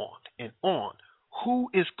on and on. Who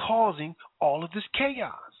is causing all of this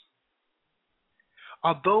chaos?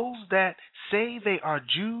 Are those that say they are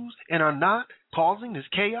Jews and are not causing this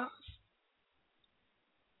chaos?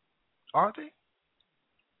 Are they?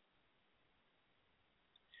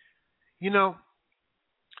 You know,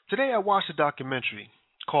 today I watched a documentary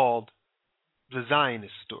called The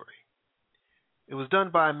Zionist Story. It was done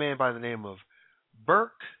by a man by the name of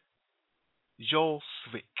Burke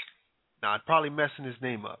Jolsvik. Now, I'm probably messing his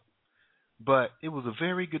name up, but it was a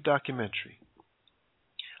very good documentary.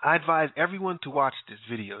 I advise everyone to watch this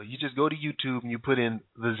video. You just go to YouTube and you put in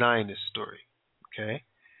The Zionist Story. Okay?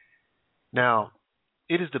 Now,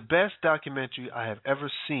 it is the best documentary I have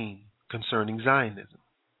ever seen concerning Zionism.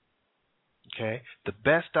 Okay? The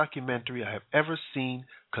best documentary I have ever seen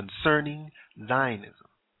concerning Zionism.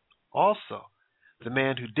 Also, the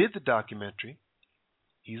man who did the documentary,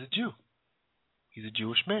 he's a Jew. He's a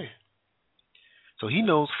Jewish man. So he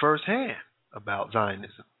knows firsthand about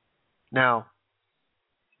Zionism. Now,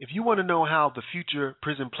 if you want to know how the future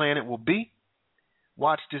prison planet will be,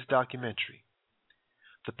 watch this documentary.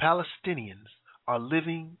 The Palestinians are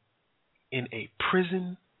living in a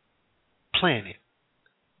prison planet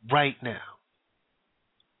right now.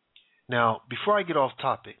 Now, before I get off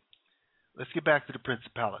topic, let's get back to the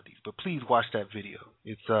Principalities. But please watch that video.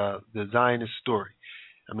 It's the Zionist Story.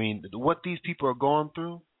 I mean, what these people are going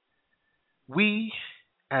through, we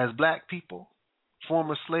as black people,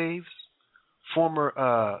 former slaves,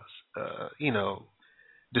 former,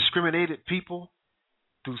 discriminated people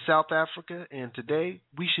through South Africa, and today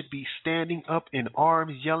we should be standing up in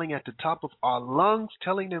arms, yelling at the top of our lungs,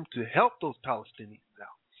 telling them to help those Palestinians out.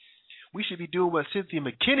 We should be doing what Cynthia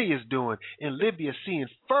McKinney is doing in Libya, seeing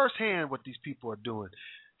firsthand what these people are doing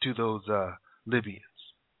to those Libyans.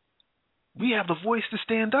 We have the voice to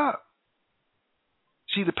stand up.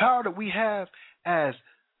 See, the power that we have as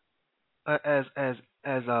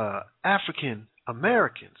African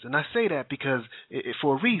Americans, and I say that because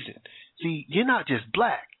for a reason. See, you're not just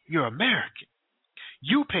black, you're American.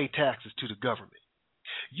 You pay taxes to the government.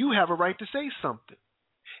 You have a right to say something.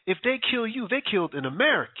 If they kill you, they killed an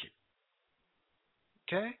American.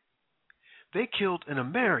 Okay? They killed an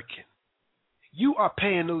American. You are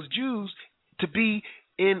paying those Jews to be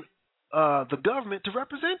in the government to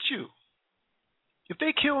represent you. If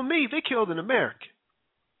they kill me, they killed an American.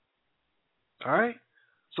 All right?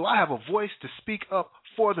 So I have a voice to speak up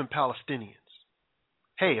for them Palestinians.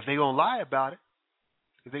 Hey, if they're going to lie about it,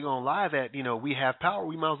 if they're going to lie that, we have power,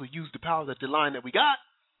 we might as well use the power that the line that we got.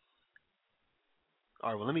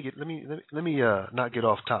 All right, well, let me not get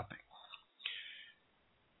off topic.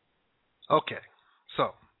 Okay,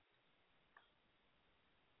 so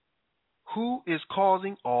who is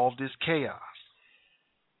causing all this chaos?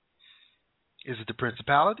 Is it the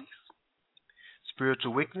principalities?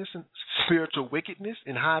 Spiritual wickedness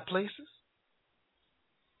in high places?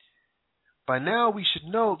 By now we should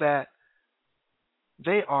know that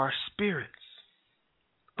they are spirits.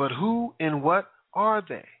 But who and what are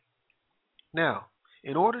they? Now,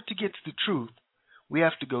 in order to get to the truth, we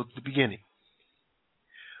have to go to the beginning.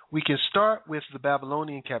 We can start with the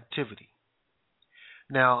Babylonian captivity.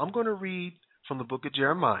 Now, I'm going to read from the book of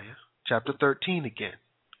Jeremiah, chapter 13 again,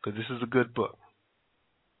 because this is a good book.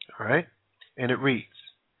 All right? And it reads,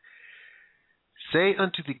 Say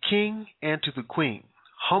unto the king and to the queen,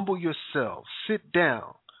 Humble yourselves, sit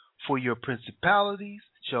down, for your principalities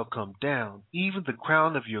shall come down, even the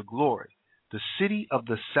crown of your glory. The city of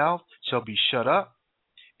the south shall be shut up,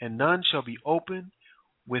 and none shall be open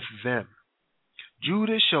with them.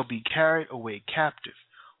 Judah shall be carried away captive.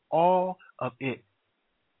 All of it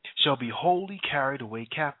shall be wholly carried away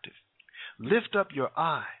captive. Lift up your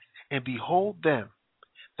eyes, and behold them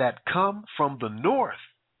that come from the north.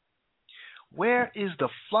 Where is the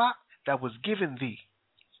flock that was given thee,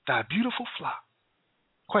 thy beautiful flock?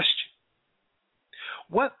 Question.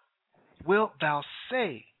 What wilt thou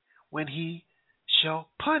say when he shall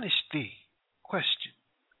punish thee? Question.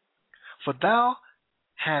 For thou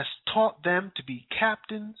hast taught them to be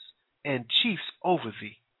captains and chiefs over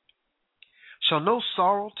thee. Shall no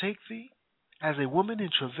sorrow take thee as a woman in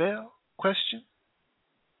travail? Question.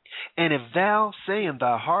 And if thou say in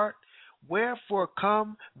thy heart, Wherefore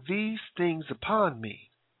come these things upon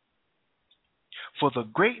me? For the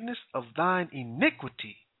greatness of thine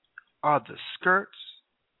iniquity are the skirts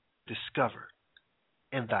discovered,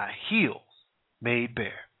 and thy heels made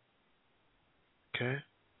bare. Okay?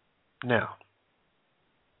 Now,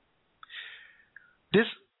 this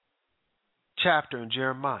chapter in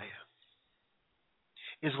Jeremiah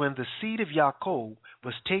is when the seed of Yaakov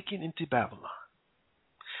was taken into Babylon.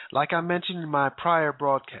 Like I mentioned in my prior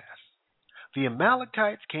broadcast, the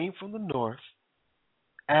Amalekites came from the north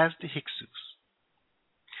as the Hyksos.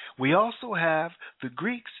 We also have the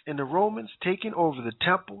Greeks and the Romans taking over the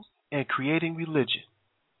temples and creating religion.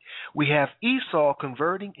 We have Esau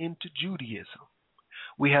converting into Judaism.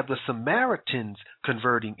 We have the Samaritans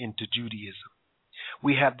converting into Judaism.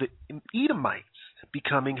 We have the Edomites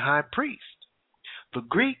becoming high priests. The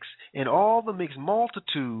Greeks and all the mixed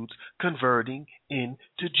multitudes converting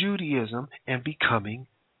into Judaism and becoming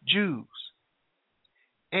Jews.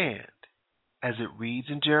 And, as it reads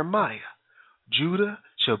in Jeremiah, Judah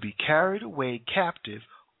shall be carried away captive,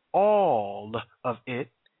 all of it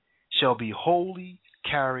shall be wholly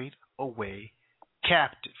carried away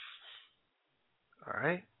captive. All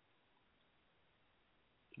right?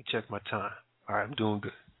 Let me check my time. All right, I'm doing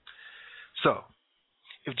good. So,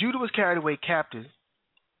 if Judah was carried away captive,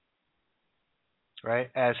 right,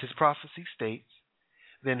 as his prophecy states,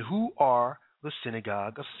 then who are the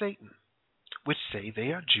synagogue of Satan, which say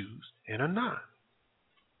they are Jews and are not?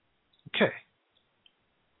 Okay.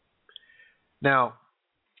 Now,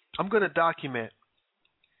 I'm going to document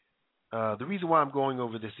the reason why I'm going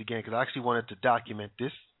over this again, because I actually wanted to document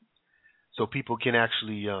this so people can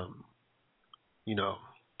actually,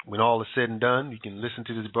 when all is said and done, you can listen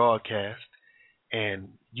to this broadcast and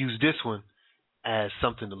use this one as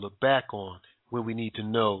something to look back on when we need to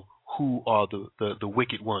know who are the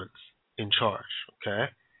wicked ones in charge,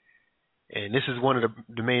 okay? And this is one of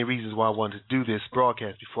the main reasons why I wanted to do this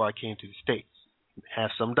broadcast before I came to the States.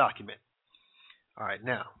 Have some document. All right,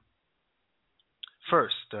 now,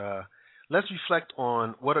 first, let's reflect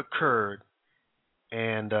on what occurred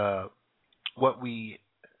and what we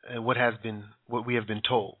have been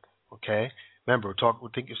told. Okay, remember,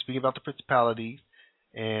 speaking about the principalities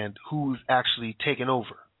and who's actually taken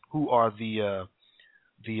over. Who are the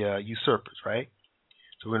usurpers, right?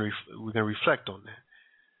 So we're gonna reflect on that.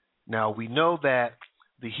 Now we know that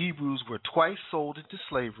the Hebrews were twice sold into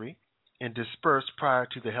slavery and dispersed prior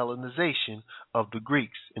to the Hellenization of the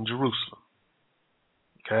Greeks in Jerusalem.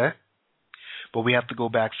 Okay? But we have to go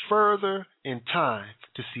back further in time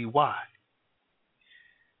to see why.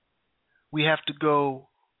 We have to go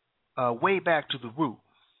way back to the root.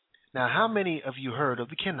 Now, how many of you heard of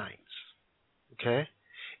the Kenites? Okay?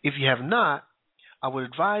 If you have not, I would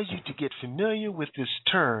advise you to get familiar with this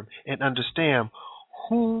term and understand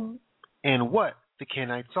who and what the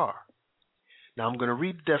Kenites are. Now I'm going to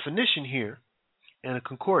read the definition here and the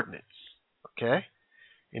concordance. Okay?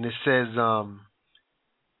 And it says,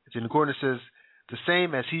 it's in the concordance, it says, the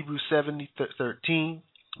same as Hebrews 7:13,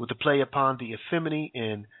 with the play upon the ephemera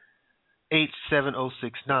in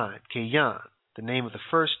H7069, Kayan, the name of the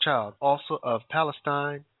first child also of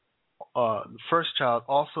Palestine, the first child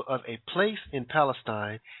also of a place in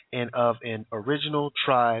Palestine and of an original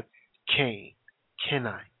tribe, Cain,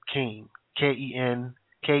 Cain, K-E-N,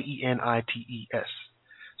 K-E-N-I-T-E-S.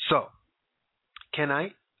 So,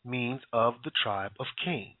 Kenite means of the tribe of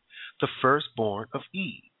Cain, the firstborn of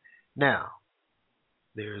Eve. Now,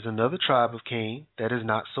 there is another tribe of Cain that is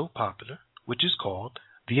not so popular, which is called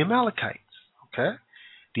the Amalekites. Okay?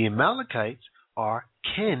 The Amalekites are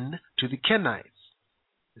kin to the Kenites.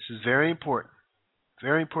 This is very important.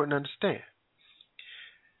 Very important to understand.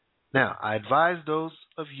 Now, I advise those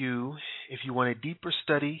of you, if you want a deeper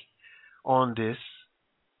study on this,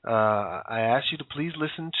 I ask you to please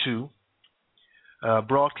listen to a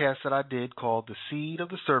broadcast that I did called The Seed of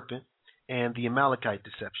the Serpent and the Amalekite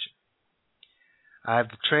Deception. I have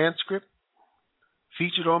the transcript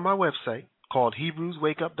featured on my website called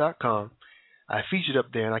HebrewsWakeUp.com. I featured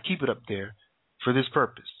up there, and I keep it up there for this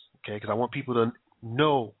purpose, okay? Because I want people to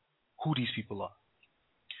know who these people are.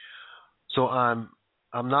 So I'm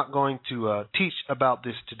not going to teach about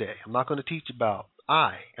this today. I'm not going to teach about.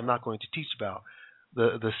 I am not going to teach about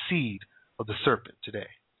the seed of the serpent today,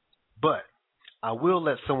 but I will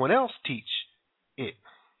let someone else teach it,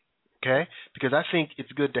 okay? Because I think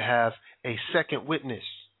it's good to have a second witness.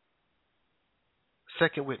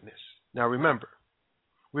 Second witness. Now remember,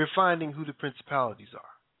 we're finding who the principalities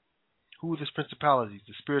are. Who are the principalities?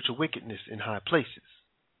 The spiritual wickedness in high places.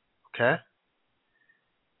 Okay?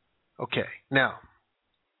 Okay. Now,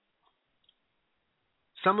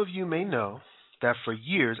 some of you may know that for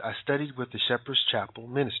years I studied with the Shepherd's Chapel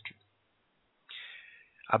ministry.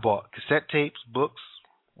 I bought cassette tapes, books,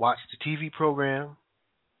 watched the TV program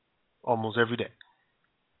almost every day.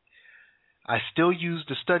 I still use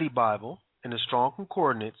the study Bible and the strong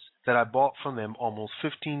concordance that I bought from them almost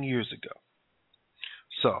 15 years ago.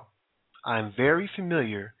 So, I'm very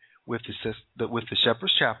familiar with the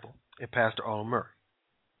Shepherd's Chapel and Pastor Arnold Murray.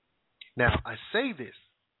 Now, I say this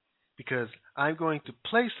because I'm going to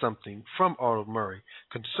play something from Arnold Murray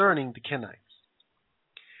concerning the Kenites.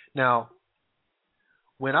 Now,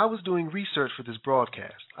 when I was doing research for this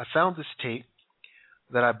broadcast, I found this tape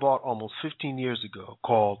that I bought almost 15 years ago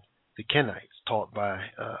called The Kenites, taught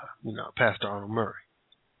by Pastor Arnold Murray.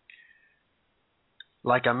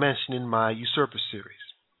 Like I mentioned in my Usurper series,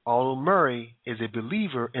 Arnold Murray is a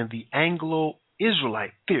believer in the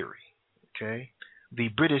Anglo-Israelite theory, okay? The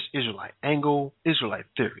British Israelite, Anglo-Israelite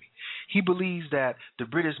theory. He believes that the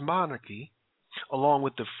British monarchy, along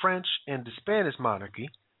with the French and the Spanish monarchy,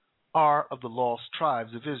 are of the lost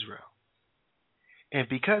tribes of Israel. And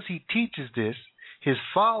because he teaches this, his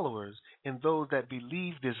followers and those that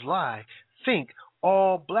believe this lie think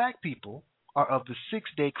all black people are of the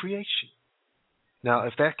six-day creation. Now,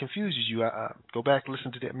 if that confuses you, go back and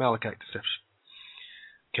listen to the Amalekite deception.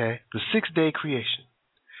 Okay? The six-day creation.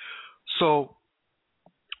 So,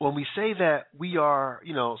 when we say that we are,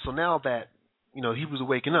 so now that, Hebrews are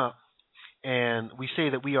waking up, and we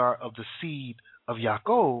say that we are of the seed of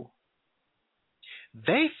Yaakov,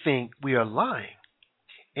 they think we are lying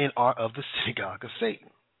and are of the synagogue of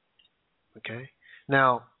Satan. Okay?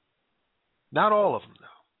 Now, not all of them,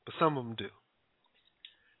 though, but some of them do.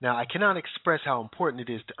 Now, I cannot express how important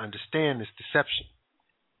it is to understand this deception.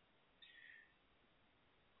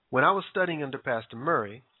 When I was studying under Pastor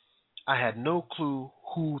Murray, I had no clue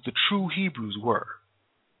who the true Hebrews were.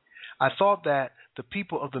 I thought that the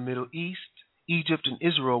people of the Middle East, Egypt, and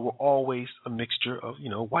Israel were always a mixture of,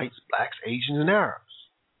 whites, blacks, Asians, and Arabs.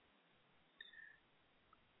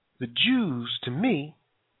 The Jews, to me,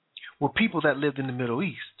 were people that lived in the Middle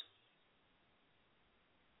East.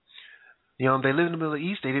 They lived in the Middle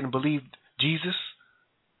East. They didn't believe Jesus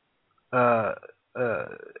died,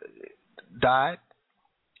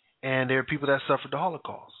 and there are people that suffered the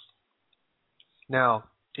Holocaust. Now,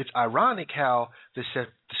 it's ironic how the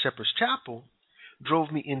Shepherd's Chapel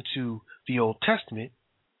drove me into the Old Testament,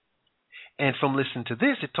 and from listening to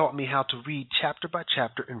this, it taught me how to read chapter by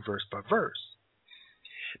chapter and verse by verse.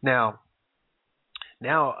 Now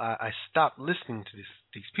I stopped listening to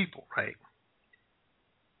these people, right?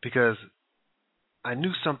 Because I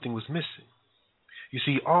knew something was missing. You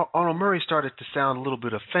see, Arnold Murray started to sound a little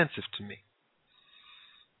bit offensive to me.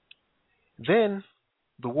 Then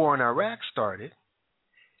the war in Iraq started,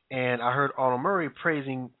 and I heard Arnold Murray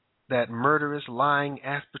praising that murderous, lying,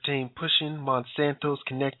 aspartame-pushing, Monsanto's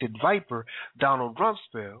connected viper, Donald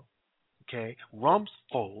Rumsfeld, okay,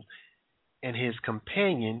 Rumsfeld and his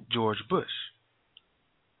companion, George Bush.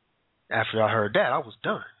 After I heard that, I was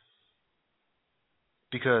done.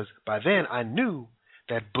 Because by then I knew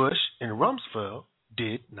that Bush and Rumsfeld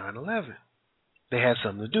did 9/11. They had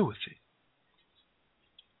something to do with it.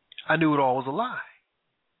 I knew it all was a lie.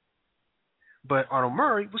 But Arnold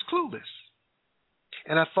Murray was clueless.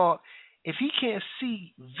 And I thought, if he can't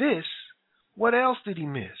see this, what else did he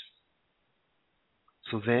miss?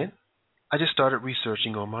 So then I just started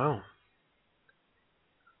researching on my own.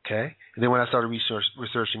 Okay? And then when I started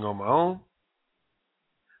researching on my own,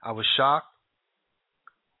 I was shocked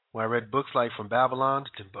when I read books like From Babylon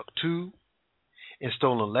to Timbuktu and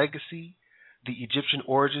Stolen Legacy, The Egyptian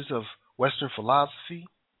Origins of Western Philosophy,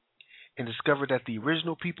 and discovered that the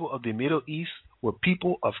original people of the Middle East were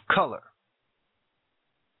people of color,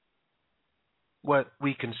 what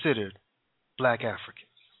we considered black Africans.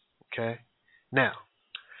 Okay? Now,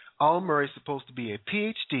 Arnold Murray is supposed to be a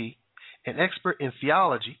PhD, an expert in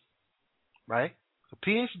theology, right? A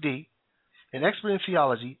PhD, an expert in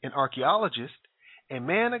theology, an archaeologist, a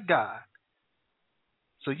man of God.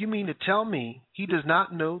 So you mean to tell me he does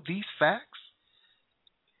not know these facts?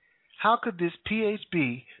 How could this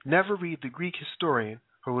PhD never read the Greek historian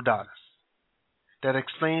Herodotus that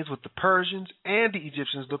explains what the Persians and the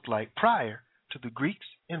Egyptians looked like prior to the Greeks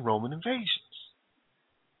and Roman invasions?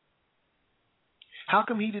 How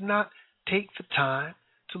come he did not take the time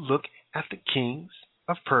to look at the kings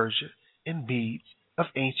of Persia and Medes of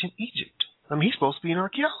ancient Egypt? I mean, he's supposed to be an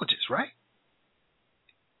archaeologist, right?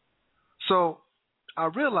 So I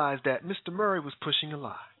realized that Mr. Murray was pushing a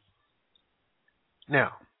lie.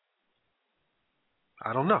 Now,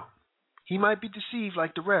 I don't know. He might be deceived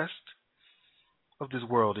like the rest of this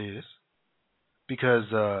world is, because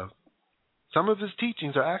some of his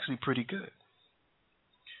teachings are actually pretty good.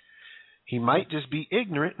 He might just be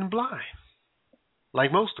ignorant and blind,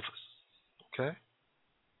 like most of us. Okay?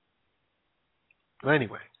 But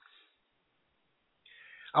anyway,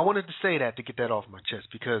 I wanted to say that to get that off my chest,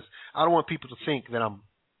 because I don't want people to think that I'm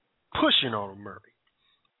pushing Arnold Murray.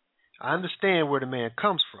 I understand where the man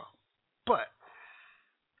comes from, but,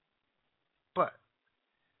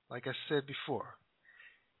 like I said before,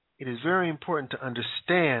 it is very important to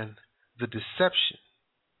understand the deception,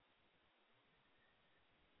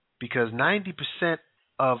 because 90%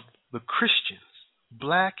 of the Christians,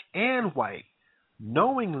 black and white,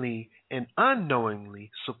 knowingly and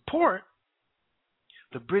unknowingly support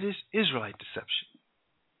the British Israelite deception.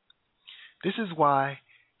 This is why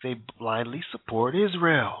they blindly support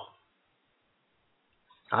Israel.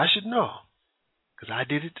 I should know, because I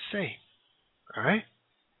did it the same. All right?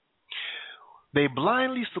 They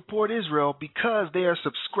blindly support Israel because they are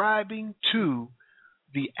subscribing to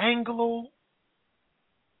the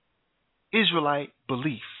Anglo-Israelite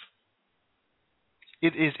belief.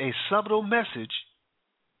 It is a subtle message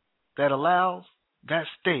that allows that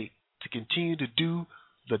state to continue to do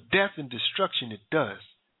the death and destruction it does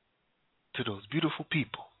to those beautiful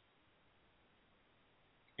people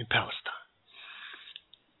in Palestine.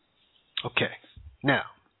 Okay, now,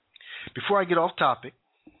 before I get off topic,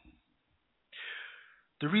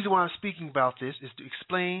 the reason why I'm speaking about this is to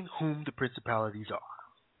explain whom the principalities are.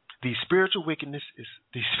 The spiritual wickedness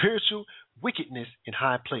in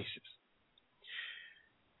high places.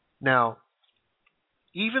 Now,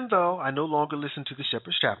 even though I no longer listen to the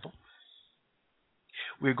Shepherd's Chapel,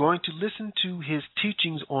 we're going to listen to his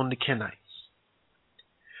teachings on the Kenites.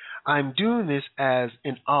 I'm doing this as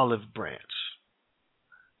an olive branch.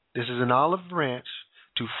 This is an olive branch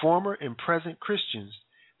to former and present Christians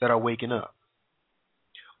that are waking up.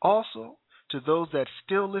 Also, to those that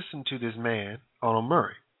still listen to this man, Arnold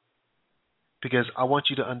Murray, because I want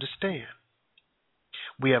you to understand,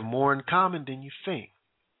 we have more in common than you think.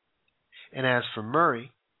 And as for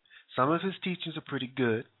Murray, some of his teachings are pretty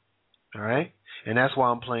good, all right? And that's why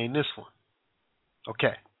I'm playing this one.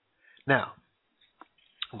 Okay, now,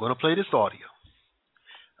 I'm going to play this audio,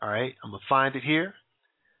 all right? I'm going to find it here,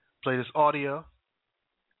 play this audio,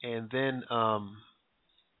 and then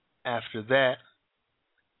after that,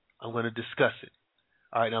 I'm going to discuss it.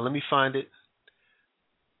 All right, now let me find it.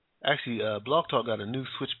 Actually, Blog Talk got a new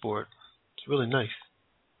switchboard. It's really nice.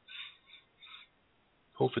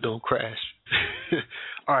 Hope it don't crash.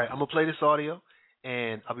 All right, I'm going to play this audio,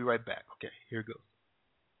 and I'll be right back. Okay, here it goes.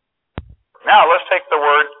 Now let's take the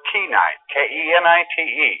word Kenite,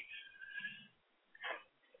 K-E-N-I-T-E.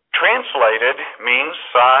 Translated means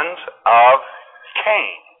sons of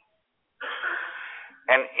Cain.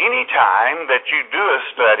 And any time that you do a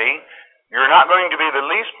study, you're not going to be the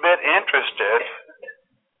least bit interested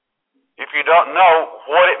if you don't know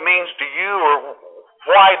what it means to you or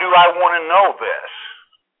Why do I want to know this?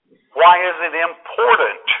 Why is it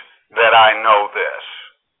important that I know this?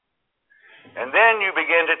 And then you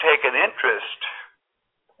begin to take an interest,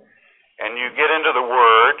 and you get into the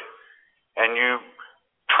Word, and you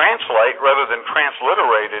translate rather than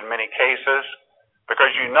transliterate in many cases,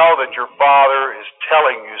 because you know that your Father is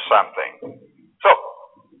telling you something. So,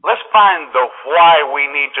 let's find the why we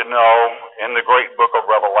need to know in the great book of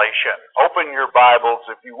Revelation. Open your Bibles,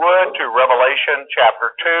 if you would, to Revelation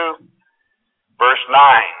chapter 2, verse 9.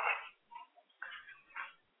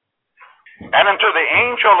 And unto the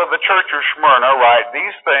angel of the church of Smyrna write,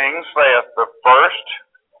 These things saith the first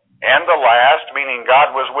and the last, meaning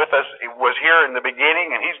God was with us, was here in the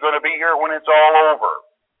beginning, and He's going to be here when it's all over.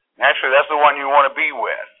 Actually, that's the one you want to be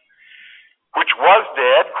with. Which was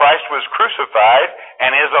dead, Christ was crucified,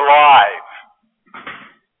 and is alive.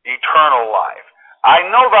 Eternal life. I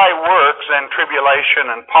know thy works and tribulation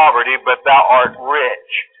and poverty, but thou art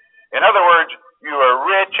rich. In other words, you are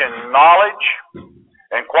rich in knowledge,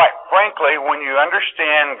 and quite frankly, when you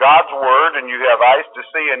understand God's Word and you have eyes to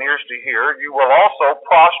see and ears to hear, you will also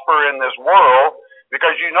prosper in this world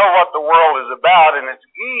because you know what the world is about, and it's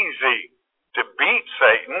easy to beat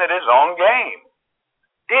Satan at his own game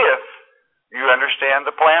if you understand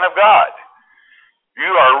the plan of God.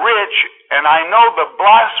 You are rich, and I know the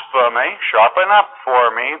blasphemy, sharpen up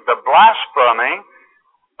for me, the blasphemy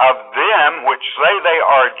of them which say they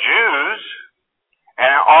are Jews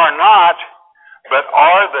and are not, but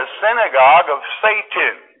are the synagogue of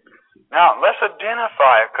Satan. Now, let's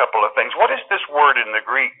identify a couple of things. What is this word in the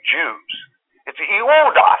Greek, Jews? It's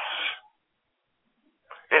Eudos.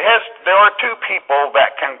 There are two people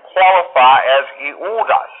that can qualify as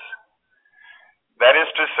Eudos. That is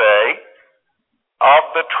to say, of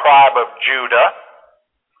the tribe of Judah.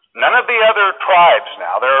 None of the other tribes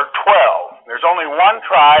now. There are 12. There's only one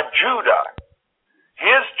tribe, Judah.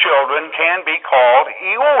 His children can be called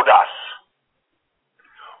Eudos,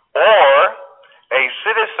 or a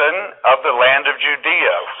citizen of the land of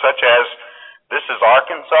Judea, such as this is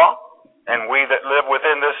Arkansas, and we that live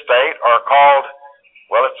within this state are called,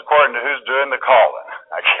 well, it's according to who's doing the calling,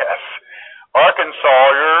 I guess.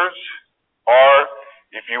 Arkansasians, or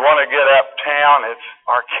if you want to get uptown, it's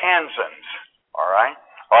Arkansans, all right?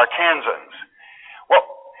 Arkansans. Well,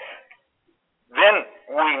 then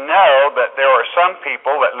we know that there are some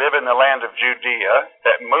people that live in the land of Judea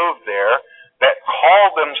that moved there that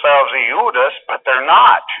call themselves Eudas, but they're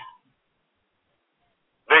not.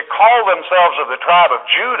 They call themselves of the tribe of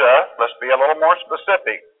Judah, let's be a little more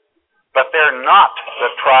specific, but they're not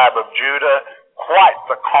the tribe of Judah, quite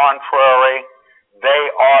the contrary. They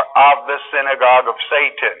are of the synagogue of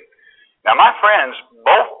Satan. Now, my friends,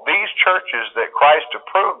 both these churches that Christ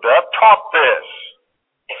approved of taught this.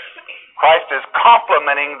 Christ is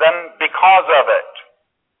complimenting them because of it.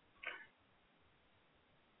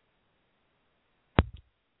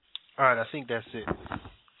 All right, I think that's it.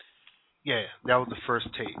 Yeah, that was the first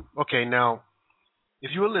tape. Okay, now,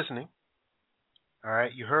 if you were listening, all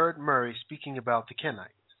right, you heard Murray speaking about the Kenites.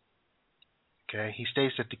 Okay, he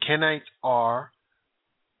states that the Kenites are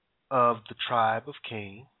of the tribe of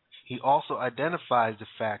Cain. He also identifies the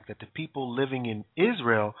fact that the people living in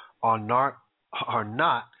Israel are not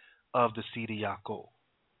of the seed of Yaakov.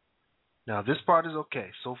 Now, this part is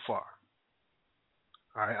okay so far.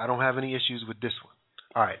 All right, I don't have any issues with this one.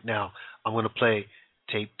 All right, now I'm going to play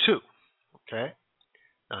tape 2. Okay,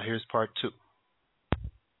 now here's part 2.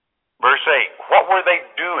 Verse 8, what were they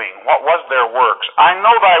doing? What was their works? I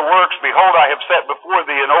know thy works. Behold, I have set before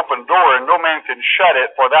thee an open door, and no man can shut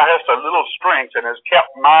it, for thou hast a little strength, and hast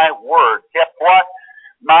kept my word. Kept what?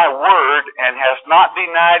 My word, and hast not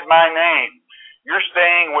denied my name. You're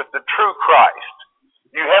staying with the true Christ.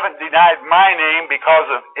 You haven't denied my name because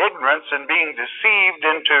of ignorance and being deceived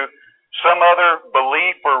into some other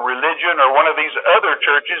belief or religion or one of these other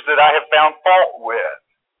churches that I have found fault with.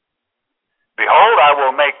 Behold, I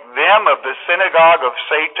will make them of the synagogue of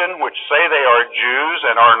Satan, which say they are Jews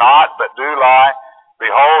and are not, but do lie.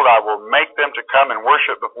 Behold, I will make them to come and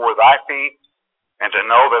worship before thy feet, and to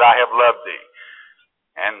know that I have loved thee.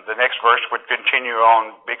 And the next verse would continue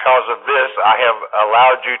on, because of this I have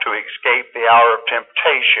allowed you to escape the hour of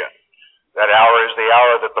temptation. That hour is the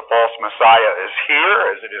hour that the false Messiah is here,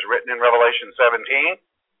 as it is written in Revelation 17.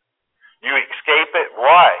 You escape it.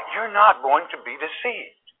 Why? You're not going to be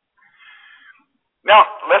deceived. Now,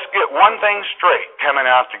 let's get one thing straight coming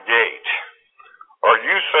out the gate. Are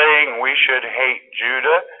you saying we should hate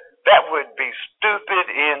Judah? That would be stupid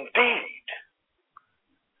indeed.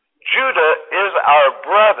 Judah is our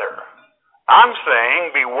brother. I'm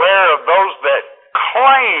saying beware of those that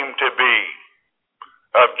claim to be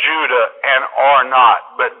of Judah and are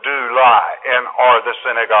not, but do lie, and are the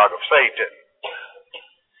synagogue of Satan.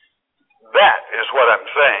 That is what I'm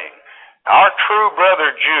saying. Our true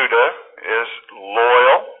brother Judah is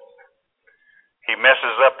loyal. He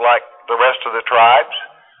messes up like the rest of the tribes.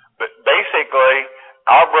 But basically,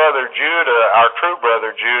 our brother Judah, our true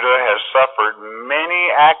brother Judah, has suffered many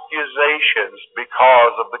accusations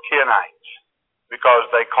because of the Kenites, because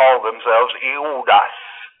they call themselves Iudas.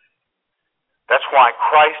 That's why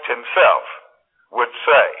Christ himself would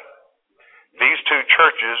say, these two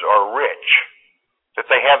churches are rich, that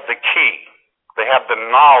they have the key, they have the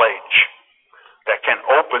knowledge that can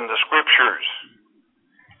open the scriptures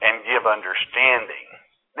and give understanding.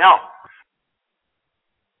 Now,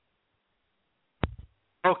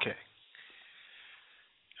 okay.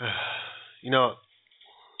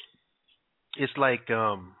 It's like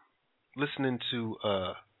listening to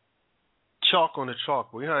chalk on the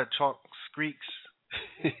chalkboard. You know how chalk squeaks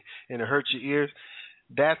and it hurts your ears?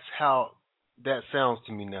 That's how that sounds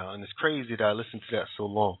to me now. And it's crazy that I listened to that so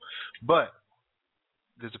long. But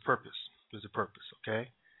there's a purpose. There's a purpose, okay?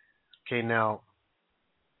 Okay, now,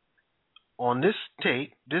 on this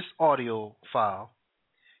tape, this audio file,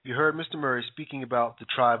 you heard Mr. Murray speaking about the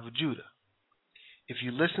tribe of Judah. If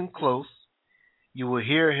you listen close, you will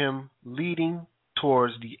hear him leading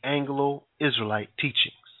towards the Anglo-Israelite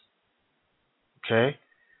teachings. Okay?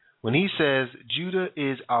 When he says Judah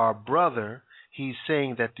is our brother, he's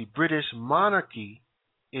saying that the British monarchy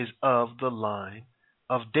is of the line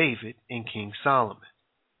of David and King Solomon.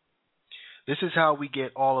 This is how we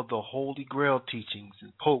get all of the Holy Grail teachings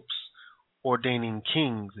and popes ordaining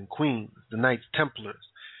kings and queens, the Knights Templars,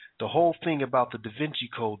 the whole thing about the Da Vinci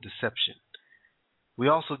Code deception. We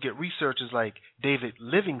also get researchers like David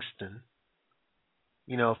Livingstone,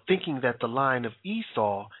 thinking that the line of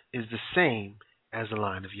Esau is the same as the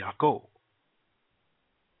line of Yaakov.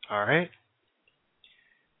 All right?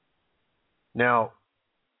 Now,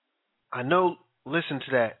 I know listen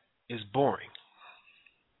to that is boring,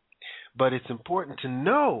 but it's important to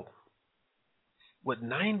know what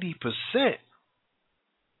 90%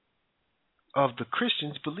 of the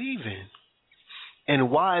Christians believe in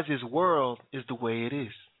and why this world is the way it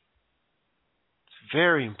is. It's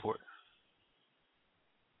very important.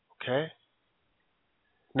 Okay?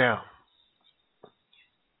 Now,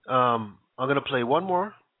 I'm going to play one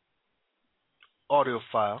more audio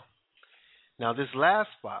file. Now, this last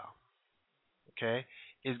file, okay,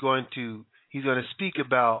 he's going to speak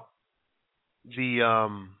about the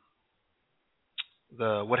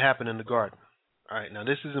what happened in the garden. All right, now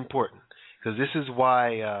this is important because this is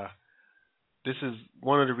why this is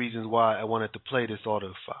one of the reasons why I wanted to play this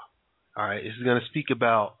audio file. All right, this is going to speak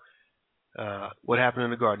about what happened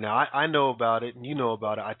in the garden. Now, I know about it and you know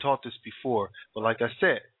about it. I taught this before, but like I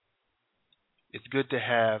said, it's good to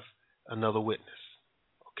have another witness.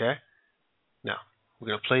 Okay? Now, we're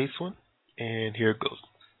going to play this one, and here it goes.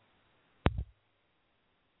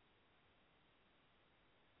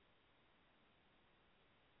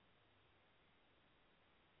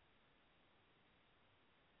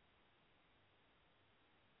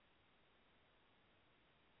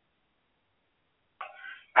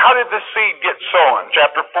 how did the seed get sown?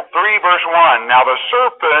 Chapter 3, verse 1. Now the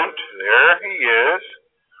serpent, there he is,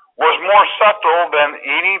 was more subtle than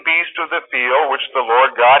any beast of the field which the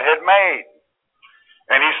Lord God had made.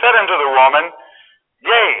 And he said unto the woman,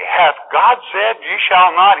 Yea, hath God said, Ye shall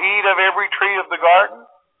not eat of every tree of the garden?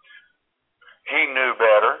 He knew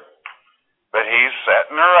better, but he's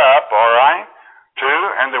setting her up, all right, too.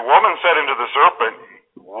 And the woman said unto the serpent,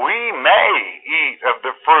 We may eat of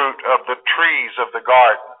the fruit of the trees of the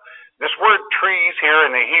garden. This word trees here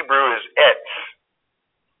in the Hebrew is etz.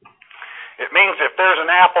 It means if there's an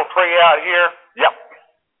apple tree out here, yep,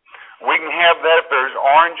 we can have that. If there's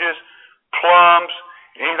oranges, plums,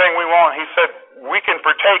 anything we want, he said, we can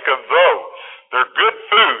partake of those. They're good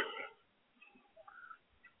food.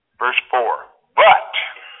 Verse 4. But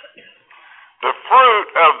the fruit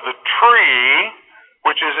of the tree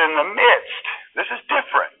which is in the midst, this is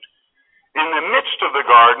different. In the midst of the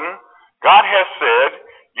garden, God has said,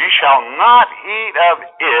 Ye shall not eat of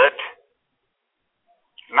it,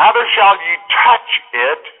 neither shall ye touch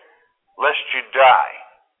it, lest you die.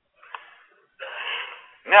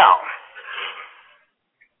 Now,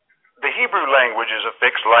 the Hebrew language is a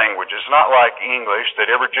fixed language. It's not like English that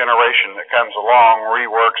every generation that comes along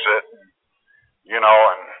reworks it, and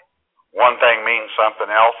one thing means something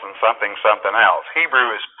else and something else.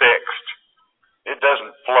 Hebrew is fixed. It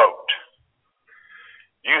doesn't float.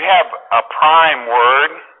 You have a prime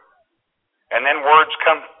word, and then words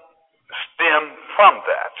stem from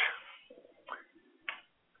that.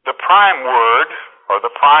 The prime word, or the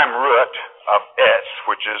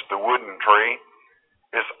which is the wooden tree,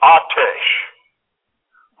 is atesh,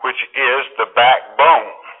 which is the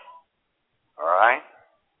backbone. All right?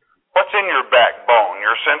 What's in your backbone?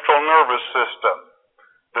 Your central nervous system.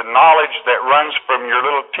 The knowledge that runs from your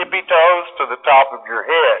little tippy toes to the top of your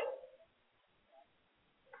head.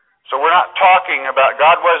 So we're not talking about,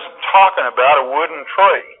 God wasn't talking about a wooden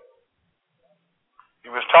tree.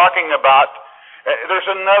 He was talking about, there's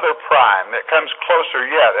another prime that comes closer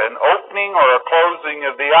yet, an opening or a closing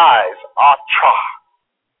of the eyes. Acha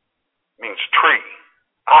means tree.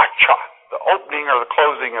 Acha, the opening or the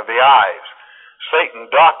closing of the eyes. Satan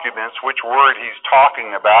documents which word he's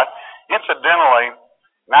talking about. Incidentally,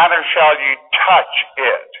 neither shall you touch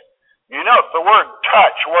it. You note the word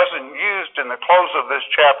touch wasn't used in the close of this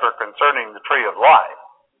chapter concerning the tree of life.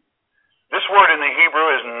 This word in the Hebrew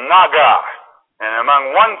is naga. And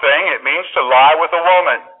among one thing, it means to lie with a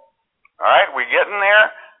woman. All right, we getting there?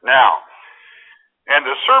 Now, and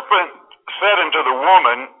the serpent said unto the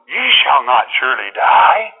woman, Ye shall not surely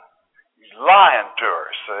die. He's lying to her,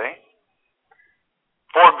 see?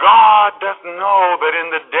 For God doth know that in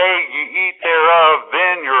the day ye eat thereof,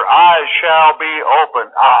 then your eyes shall be opened.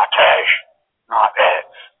 Tesh, not X.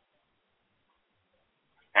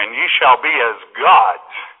 And ye shall be as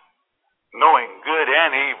gods, knowing good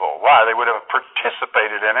and evil. Why? They would have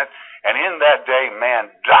participated in it, and in that day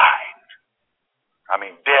man died.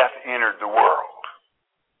 Death entered the world.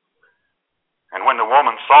 And when the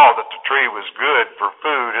woman saw that the tree was good for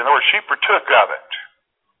food, in other words, she partook of it,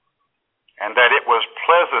 and that it was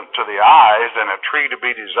pleasant to the eyes, and a tree to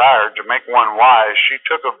be desired to make one wise, she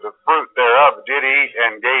took of the fruit thereof, did eat,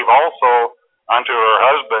 and gave also unto her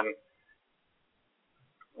husband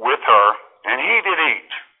with her, and he did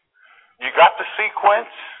eat. You got the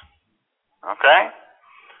sequence? Okay?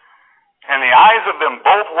 And the eyes of them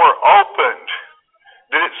both were opened.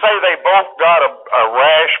 Did it say they both got a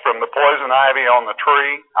rash from the poison ivy on the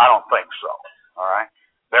tree? I don't think so. All right?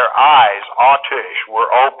 Their eyes, autish,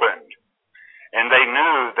 were opened. And they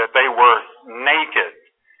knew that they were naked.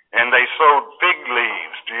 And they sewed fig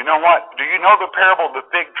leaves. Do you know what? Do you know the parable of the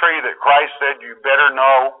fig tree that Christ said you better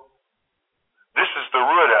know? This is the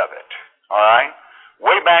root of it. All right?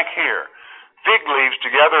 Way back here. Fig leaves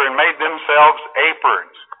together and made themselves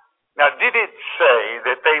aprons. Now, did it say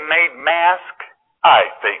that they made masks?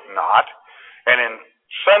 I think not. And in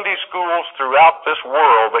Sunday schools throughout this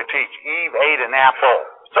world, they teach Eve ate an apple.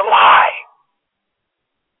 It's a lie.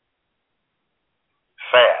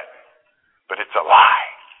 Sad, but it's a lie.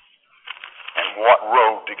 And what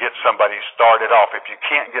road to get somebody started off? If you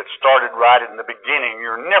can't get started right in the beginning,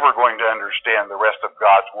 you're never going to understand the rest of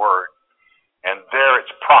God's Word. And there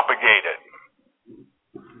it's propagated.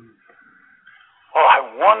 Well, I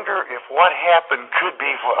wonder if what happened could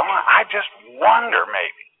be, I just wonder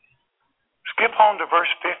maybe. Skip on to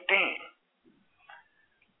verse 15.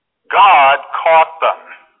 God caught them.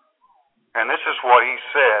 And this is what he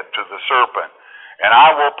said to the serpent. And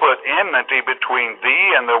I will put enmity between thee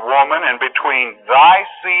and the woman, and between thy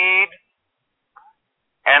seed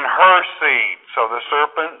and her seed. So the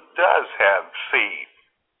serpent does have seed.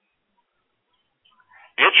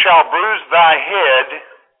 It shall bruise thy head,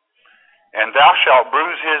 and thou shalt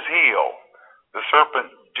bruise his heel. The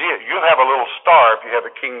serpent did. You have a little star if you have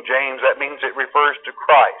a King James. That means it refers to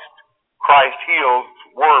Christ. Christ's heels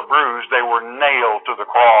were bruised. They were nailed to the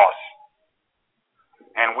cross.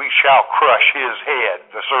 And we shall crush his head,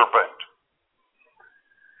 the serpent.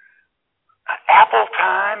 Apple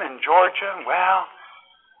time in Georgia? Well,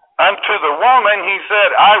 unto the woman he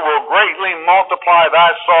said, I will greatly multiply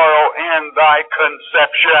thy sorrow and thy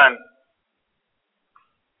conception.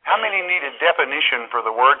 How many need a definition for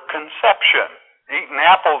the word conception? Eating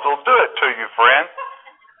apples will do it to you, friend.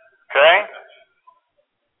 Okay?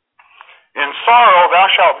 In sorrow thou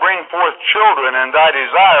shalt bring forth children, and thy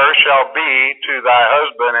desire shall be to thy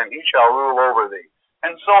husband, and he shall rule over thee.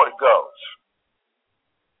 And so it goes.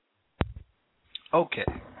 Okay.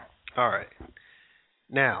 All right.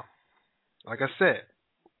 Now, like I said,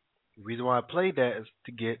 the reason why I played that is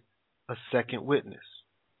to get a second witness.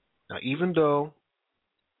 Now, even though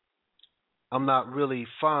I'm not really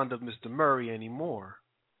fond of Mr. Murray anymore,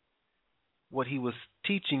 what he was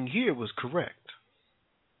teaching here was correct.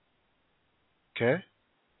 Okay?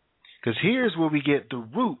 Because here's where we get the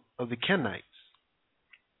root of the Kenites.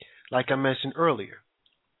 Like I mentioned earlier,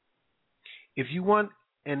 if you want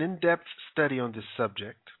an in-depth study on this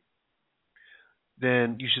subject,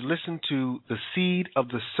 then you should listen to The Seed of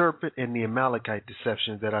the Serpent and the Amalekite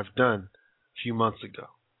Deception that I've done a few months ago.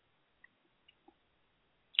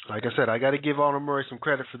 Like I said, I got to give Arnold Murray some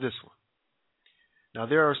credit for this one. Now,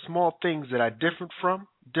 there are small things that I differ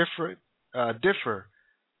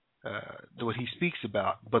what he speaks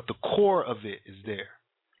about, but the core of it is there.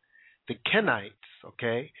 The Kenites,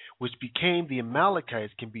 okay, which became the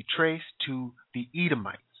Amalekites, can be traced to the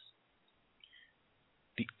Edomites.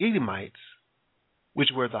 The Edomites, which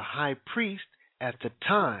were the high priest at the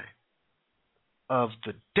time of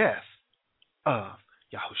the death of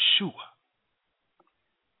Yahushua.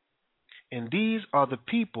 And these are the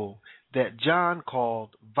people that John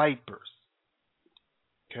called vipers.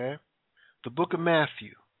 Okay? The book of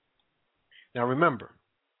Matthew. Now remember,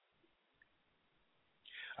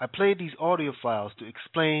 I played these audio files to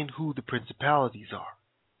explain who the principalities are.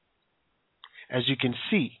 As you can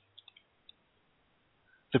see,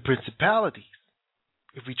 the principalities,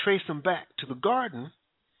 if we trace them back to the garden,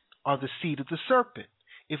 are the seed of the serpent.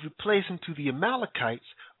 If we place them to the Amalekites,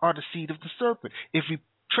 are the seed of the serpent. If we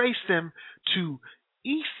trace them to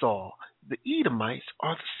Esau, the Edomites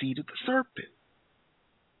are the seed of the serpent.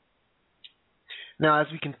 Now, as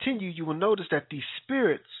we continue, you will notice that these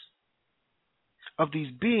spirits of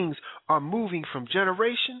these beings are moving from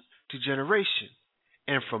generation to generation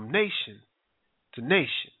and from nation to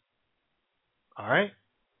nation. All right?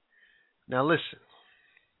 Now listen.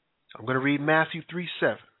 I'm going to read Matthew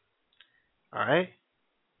 3:7. All right?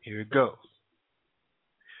 Here it goes.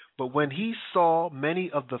 But when he saw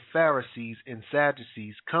many of the Pharisees and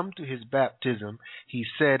Sadducees come to his baptism, he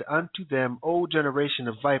said unto them, O generation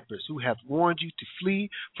of vipers, who hath warned you to flee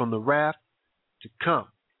from the wrath to come?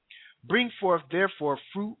 Bring forth therefore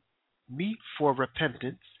fruit meet for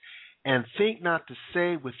repentance, and think not to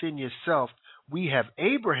say within yourself, We have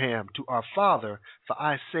Abraham to our father, for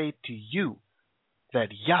I say to you that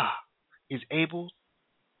Yah is able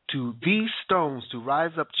to these stones to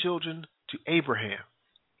rise up children to Abraham.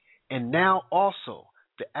 And now also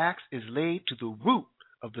the axe is laid to the root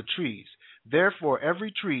of the trees. Therefore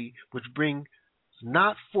every tree which brings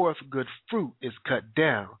not forth good fruit is cut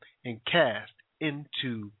down and cast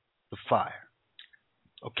into the fire.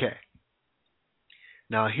 Okay.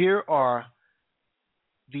 Now here are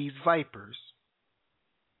these vipers.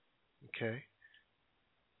 Okay.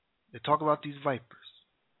 They talk about these vipers.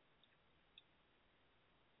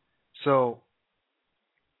 So,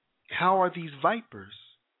 how are these vipers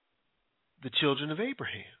the children of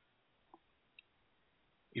Abraham?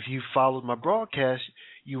 If you followed my broadcast,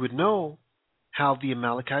 you would know how the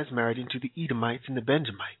Amalekites married into the Edomites and the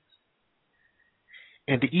Benjamites.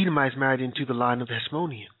 And the Edomites married into the line of the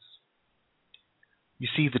Heshmonians. You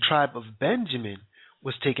see, the tribe of Benjamin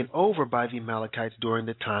was taken over by the Amalekites during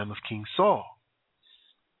the time of King Saul.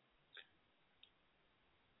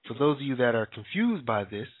 For those of you that are confused by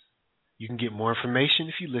this, you can get more information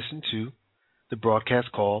if you listen to the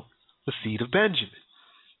broadcast called The Seed of Benjamin.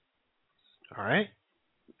 All right?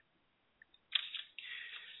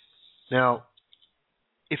 Now,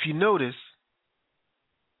 if you notice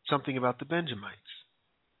something about the Benjamites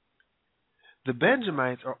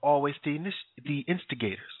are always the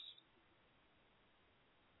instigators.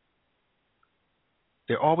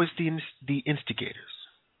 They're always the instigators.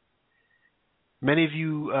 Many of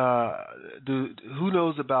you, who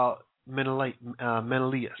knows about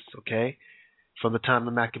Menelaus, okay, from the time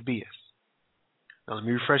of Maccabeus? Now let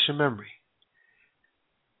me refresh your memory.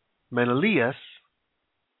 Menelaus,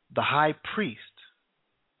 the high priest,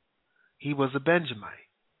 he was a Benjamite.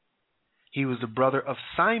 He was the brother of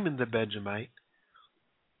Simon the Benjamite,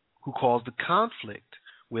 who caused the conflict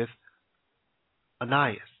with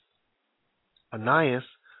Ananias. Ananias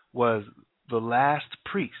was the last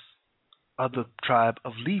priest of the tribe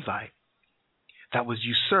of Levi that was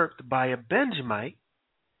usurped by a Benjamite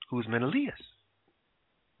who was Menelaus.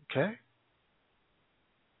 Okay?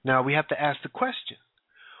 Now we have to ask the question,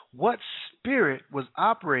 what spirit was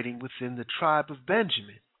operating within the tribe of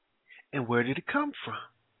Benjamin, and where did it come from?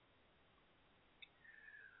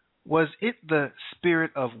 Was it the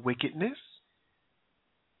spirit of wickedness?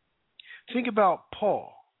 Think about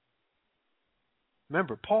Paul.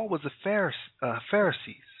 Remember, Paul was a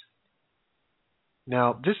Pharisee.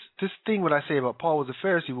 Now, this thing, what I say about Paul was a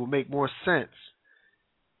Pharisee, will make more sense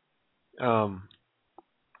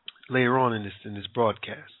later on in this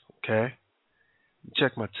broadcast. Okay,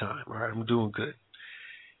 check my time. All right, I'm doing good.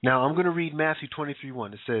 Now, I'm going to read Matthew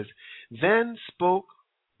 23:1. It says, "Then spoke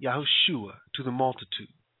Yahushua to the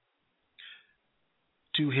multitude,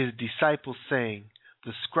 to his disciples, saying,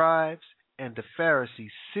 The scribes and the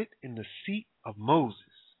Pharisees sit in the seat of Moses."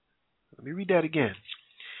 Let me read that again.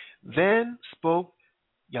 Then spoke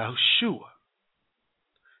Yahushua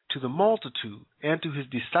to the multitude and to his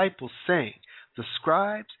disciples, saying, The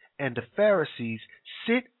scribes and the Pharisees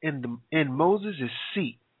sit in Moses'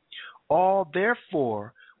 seat. All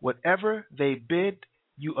therefore, whatever they bid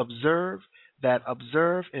you observe, that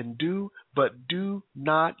observe and do, but do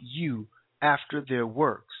not you after their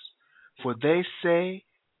works. For they say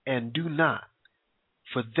and do not.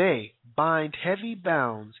 For they bind heavy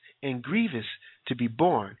bounds and grievous to be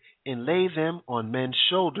borne, and lay them on men's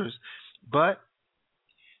shoulders, but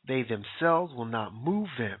they themselves will not move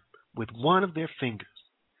them with one of their fingers.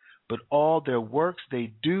 But all their works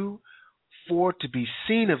they do for to be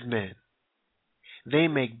seen of men. They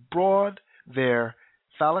make broad their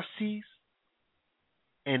fallacies,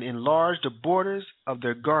 and enlarge the borders of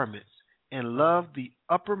their garments, and love the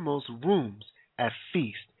uppermost rooms at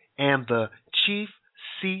feast, and the chief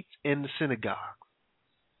seats in the synagogue.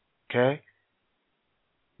 Okay?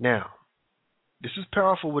 Now, this is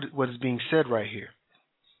powerful what is being said right here,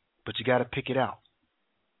 but you got to pick it out.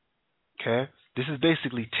 Okay? This is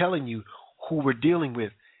basically telling you who we're dealing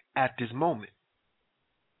with at this moment.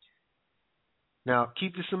 Now,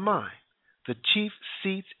 keep this in mind. The chief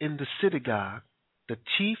seats in the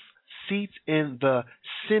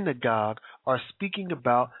synagogue, are speaking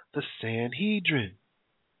about the Sanhedrin.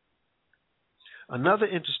 Another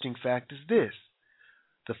interesting fact is this.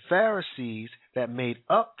 The Pharisees that made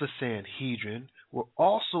up the Sanhedrin were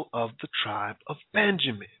also of the tribe of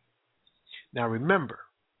Benjamin. Now remember,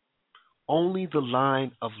 only the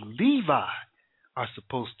line of Levi are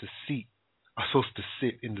supposed to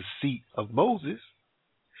sit in the seat of Moses.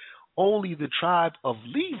 Only the tribe of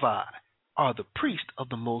Levi are the priests of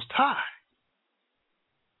the Most High.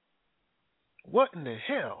 What in the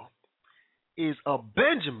hell is a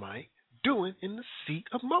Benjamite doing in the seat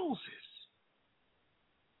of Moses?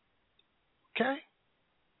 Okay?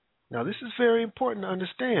 Now, this is very important to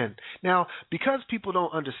understand. Now, because people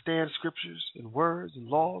don't understand scriptures and words and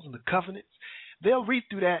laws and the covenants, they'll read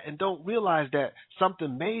through that and don't realize that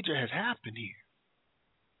something major has happened here.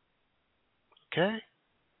 Okay?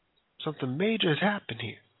 Something major has happened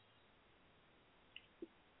here.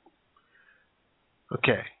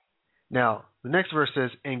 Okay. Now, the next verse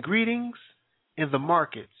says, and greetings in the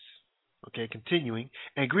markets. Okay, continuing.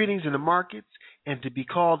 And greetings in the markets, and to be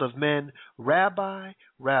called of men, Rabbi,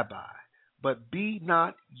 Rabbi. But be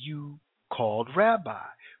not you called Rabbi,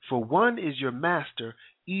 for one is your master,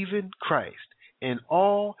 even Christ. And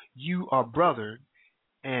all you are brethren,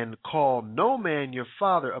 and call no man your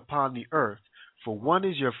father upon the earth, for one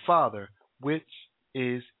is your Father, which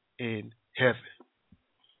is in heaven.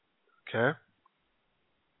 Okay?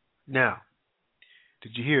 Now,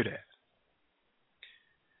 did you hear that?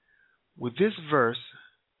 With this verse,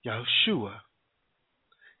 Yahushua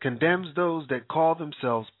condemns those that call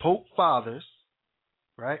themselves Pope Fathers,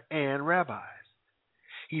 right, and rabbis.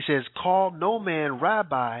 He says, call no man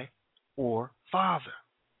rabbi or father.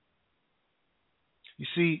 You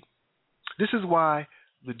see, this is why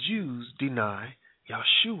the Jews deny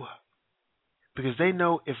Yahshua, because they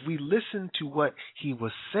know if we listen to what he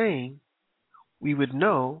was saying, we would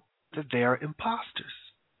know that they are imposters.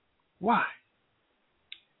 Why?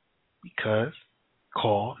 Because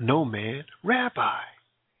call no man rabbi.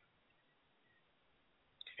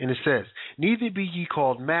 And it says, neither be ye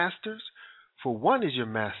called masters, for one is your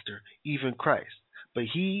master, even Christ. But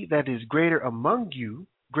he that is greatest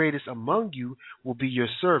among you will be your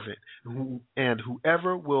servant, and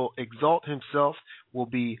whoever will exalt himself will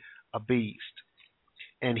be abased.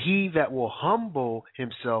 And he that will humble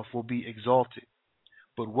himself will be exalted.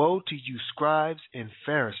 But woe to you, scribes and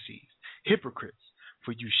Pharisees, hypocrites,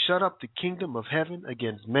 for you shut up the kingdom of heaven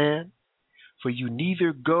against man. For you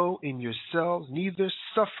neither go in yourselves, neither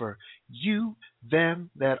suffer you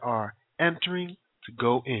them that are entering to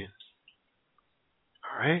go in.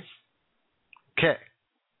 All right? Okay.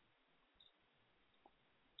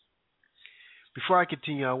 Before I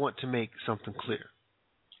continue, I want to make something clear.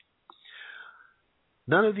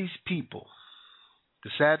 None of these people,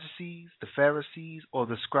 the Sadducees, the Pharisees, or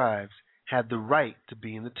the scribes, had the right to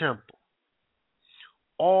be in the temple.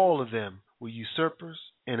 All of them were usurpers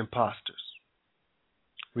and impostors.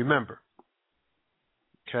 Remember,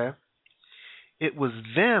 okay? It was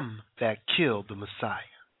them that killed the Messiah.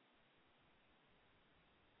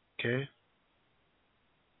 Okay?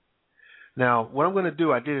 Now, what I'm going to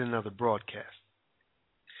do, I did another broadcast.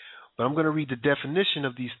 But I'm going to read the definition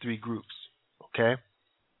of these three groups. Okay?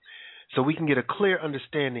 So we can get a clear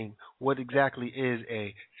understanding what exactly is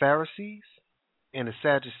a Pharisees and a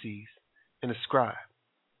Sadducees and a scribe.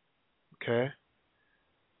 Okay?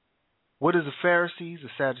 What is a Pharisees, a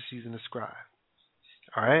Sadducees, and a scribe?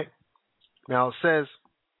 All right? Now it says,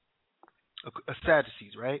 a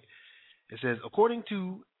Sadducees, right? It says, according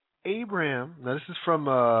to Abraham, now this is from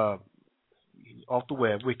off the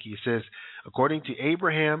web, wiki. It says, according to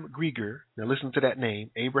Abraham Grieger, now listen to that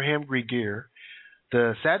name, Abraham Grieger,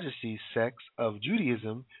 The Sadducee sect of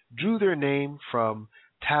Judaism drew their name from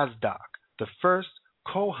Tazdak, the first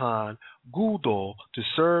Kohan Gudol to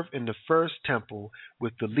serve in the first temple,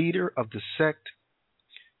 with the leader of the sect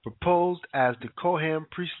proposed as the Kohen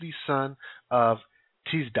priestly son of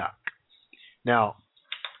Tizdak. Now,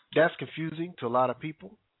 that's confusing to a lot of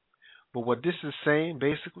people, but what this is saying,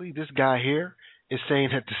 basically, this guy here is saying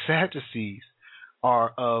that the Sadducees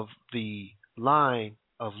are of the line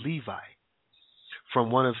of Levi from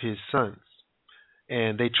one of his sons,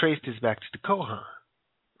 and they traced this back to the Kohan,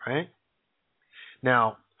 right?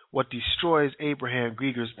 Now, what destroys Abraham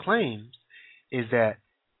Grieger's claims is that,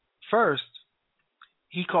 first,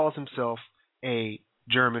 he calls himself a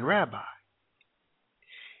German rabbi.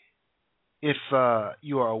 If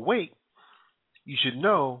you are awake, you should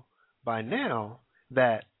know by now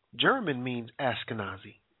that German means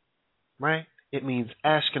Ashkenazi, right? It means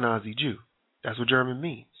Ashkenazi Jew. That's what German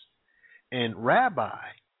means. And rabbi,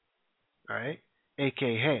 right, we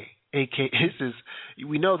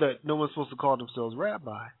know that no one's supposed to call themselves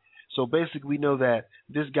rabbi. So basically we know that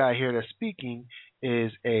this guy here that's speaking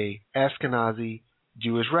is a Ashkenazi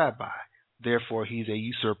Jewish rabbi. Therefore, he's a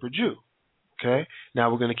usurper Jew. Okay? Now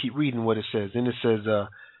we're going to keep reading what it says. And it says,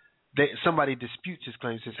 somebody disputes his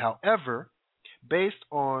claim. It says, however, based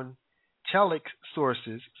on Chalic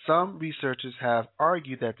sources, some researchers have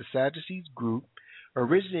argued that the Sadducees group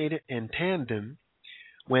originated in tandem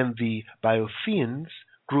when the Boethians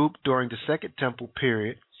group during the Second Temple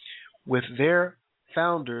period, with their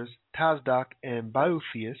founders Tazdak and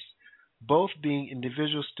Boethius, both being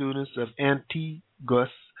individual students of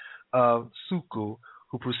Antigus of Suku,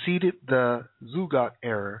 who preceded the Zugak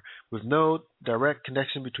era, with no direct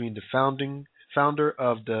connection between the founder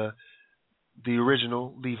of the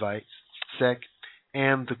original Levites sect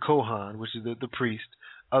and the Kohan, which is the priest,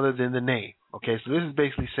 other than the name. Okay, so this is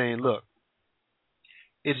basically saying, look,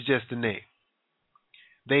 it's just the name.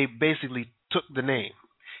 They basically took the name.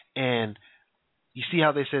 And you see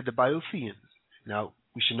how they said the Boethians. Now,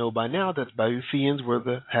 we should know by now that the Boethians were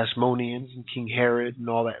the Hashmoneans and King Herod and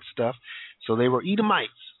all that stuff. So they were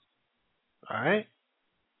Edomites. All right?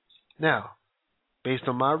 Now, based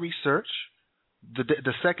on my research,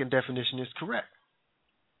 the second definition is correct.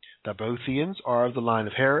 The Boethians are of the line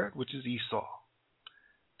of Herod, which is Esau.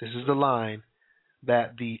 This is the line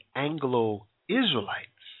that the Anglo-Israelites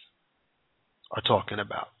are talking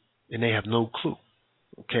about, and they have no clue.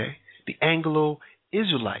 Okay? The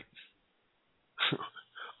Anglo-Israelites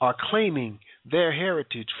are claiming their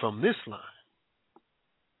heritage from this line,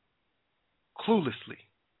 cluelessly.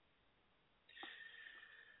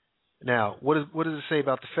 Now, what does it say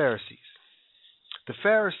about the Pharisees? The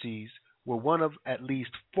Pharisees were one of at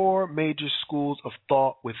least four major schools of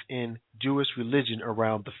thought within Jewish religion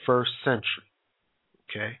around the first century.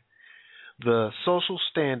 Okay? The social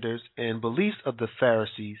standards and beliefs of the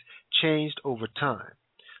Pharisees changed over time,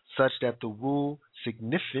 such that the role,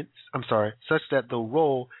 significance,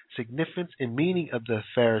 and meaning of the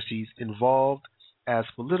Pharisees involved as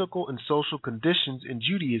political and social conditions in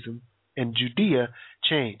Judaism and Judea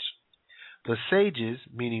changed. The sages,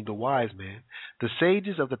 meaning the wise men, the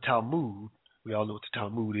sages of the Talmud, we all know what the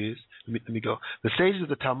Talmud is. Let me go. The sages of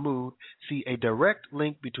the Talmud see a direct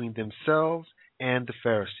link between themselves and the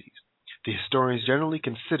Pharisees. The historians generally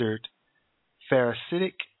considered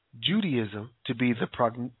Pharisaic Judaism to be the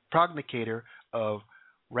progenitor of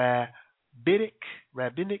rabbinic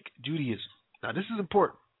Judaism. Now, this is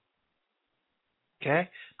important. Okay?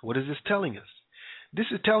 What is this telling us? This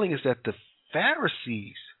is telling us that the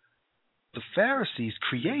Pharisees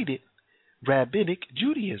created rabbinic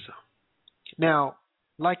Judaism. Now,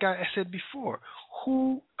 like I said before,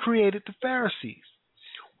 who created the Pharisees?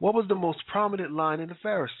 What was the most prominent line in the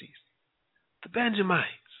Pharisees? The Benjamites.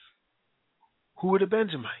 Who were the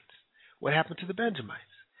Benjamites? What happened to the Benjamites?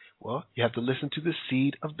 Well, you have to listen to the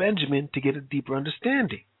seed of Benjamin to get a deeper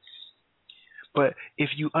understanding. But if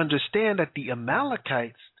you understand that the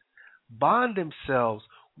Amalekites bond themselves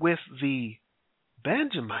with the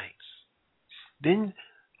Benjamites, then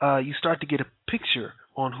you start to get a picture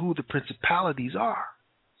on who the principalities are,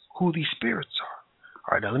 who these spirits are.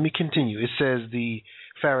 All right, now let me continue. It says the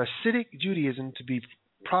Pharisaic Judaism to be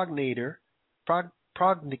progenitor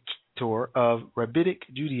of rabbinic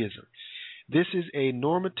Judaism. This is a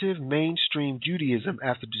normative mainstream Judaism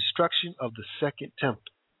after the destruction of the Second Temple.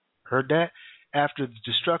 Heard that? After the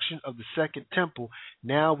destruction of the Second Temple,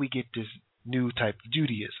 now we get this new type of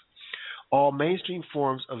Judaism. All mainstream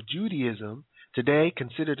forms of Judaism today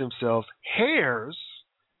consider themselves heirs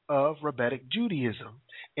of rabbinic Judaism,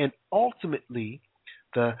 and ultimately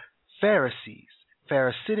the Pharisees'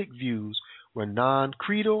 Pharisaic views were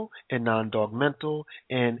non-creedal and non-dogmental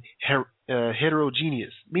and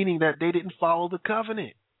heterogeneous, meaning that they didn't follow the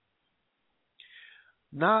covenant.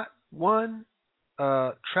 Not one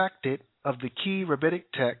tractate of the key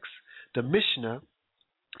rabbinic texts, the Mishnah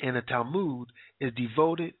and the Talmud, is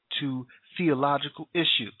devoted to theological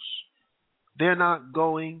issues. They're not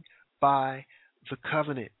going by the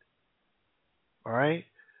covenant. All right?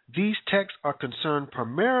 These texts are concerned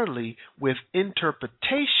primarily with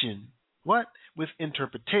interpretation. What? With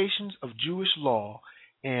interpretations of Jewish law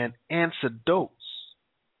and anecdotes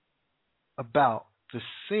about the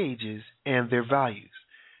sages and their values.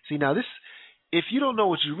 See, now this, if you don't know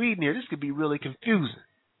what you're reading here, this could be really confusing.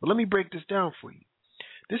 But let me break this down for you.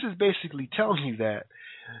 This is basically telling you that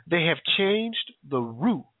they have changed the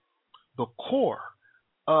root, the core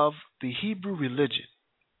of the Hebrew religion.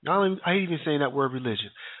 Not only, I hate even saying that word religion.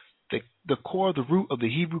 The core, the root of the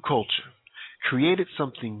Hebrew culture, created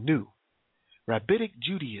something new, Rabbinic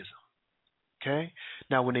Judaism. Okay?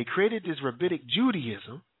 Now, when they created this Rabbinic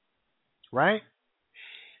Judaism, right,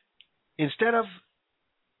 instead of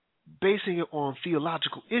basing it on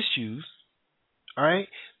theological issues, all right,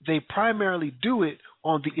 they primarily do it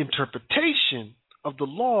on the interpretation of the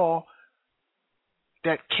law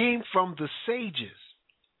that came from the sages,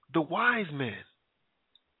 the wise men.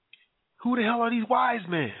 Who the hell are these wise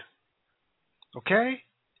men? Okay?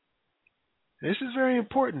 This is very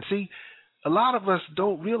important. See, a lot of us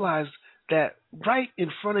don't realize that right in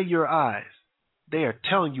front of your eyes, they are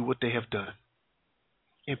telling you what they have done.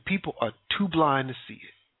 And people are too blind to see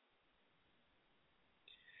it.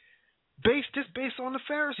 Based on the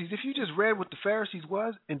Pharisees. If you just read what the Pharisees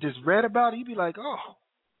was and just read about it, you'd be like, oh,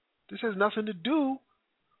 this has nothing to do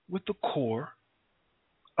with the core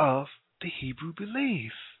of the Hebrew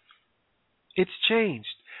belief. It's changed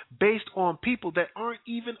based on people that aren't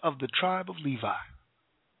even of the tribe of Levi.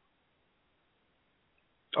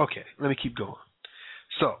 Okay, let me keep going.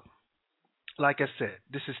 So, like I said,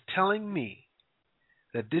 this is telling me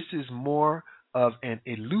that this is more of an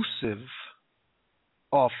elusive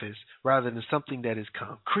office rather than something that is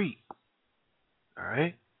concrete. All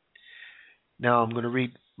right? Now I'm going to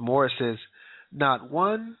read more. It says, not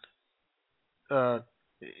one tractate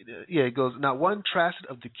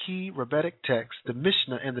of the key rabbinic texts, the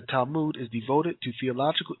Mishnah and the Talmud, is devoted to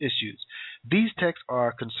theological issues. These texts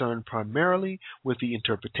are concerned primarily with the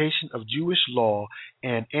interpretation of Jewish law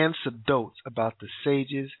and anecdotes about the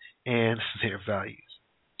sages and their values.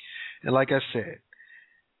 And like I said,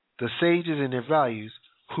 the sages and their values,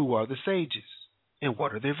 who are the sages? And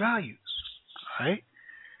what are their values? All right?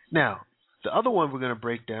 Now, the other one we're going to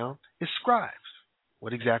break down is scribes.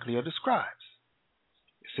 What exactly are the scribes?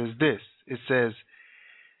 It says this. It says,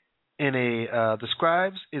 the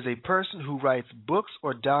scribes is a person who writes books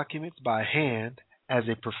or documents by hand as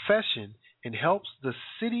a profession and helps the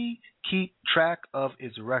city keep track of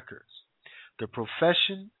its records. The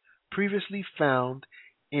profession, previously found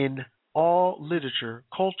in all literature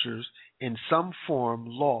cultures in some form,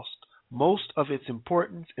 lost most of its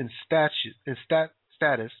importance and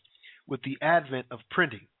status with the advent of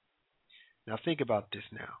printing. Now think about this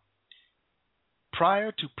now.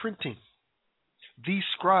 Prior to printing, these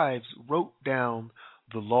scribes wrote down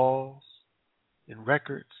the laws and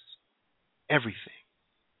records, everything.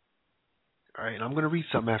 All right, and I'm going to read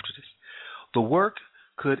something after this. The work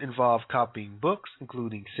could involve copying books,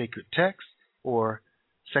 including sacred texts, or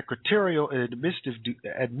secretarial and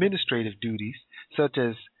administrative duties, such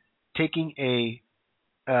as taking a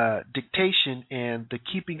dictation and the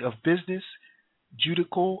keeping of business,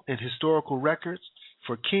 judicial and historical records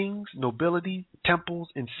for kings, nobility, temples,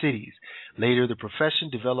 and cities. Later, the profession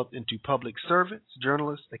developed into public servants,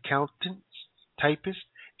 journalists, accountants, typists,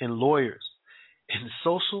 and lawyers. In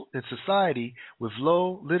society with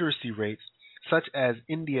low literacy rates, such as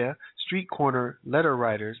India, street corner letter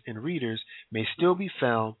writers and readers may still be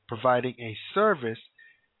found providing a service.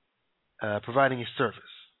 Yeah,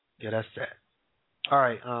 that's that. All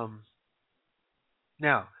right.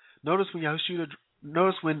 Now, notice when Yahushua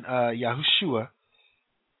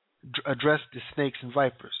addressed the snakes and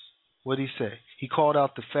vipers. What did he say? He called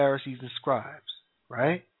out the Pharisees and scribes,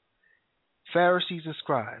 right? Pharisees and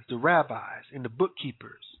scribes, the rabbis and the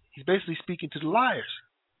bookkeepers. He's basically speaking to the liars.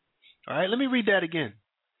 All right, let me read that again.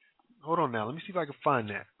 Hold on now. Let me see if I can find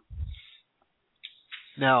that.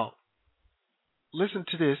 Now, listen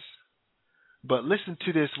to this, but listen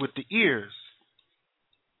to this with the ears,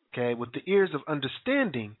 okay, with the ears of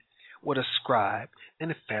understanding what a scribe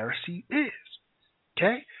and a Pharisee is,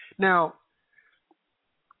 okay? Now,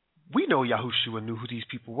 we know Yahushua knew who these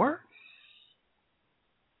people were.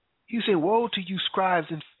 He said, woe to you scribes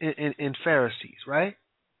and Pharisees, right?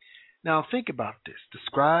 Now think about this: the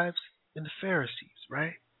scribes and the Pharisees,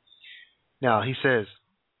 right? Now he says,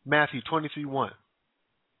 Matthew 23:1.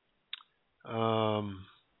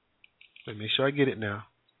 Let me make sure I get it now.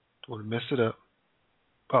 Don't want to mess it up.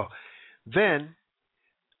 Oh, then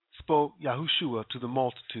spoke Yahushua to the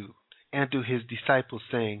multitude and to his disciples,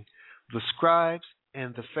 saying, the scribes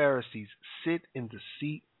and the Pharisees sit in the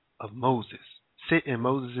seat of Moses, sit in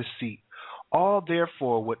Moses' seat. All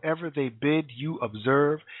therefore, whatever they bid you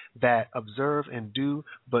observe, that observe and do,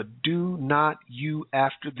 but do not you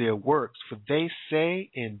after their works, for they say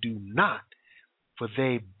and do not. For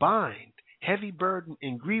they bind heavy burden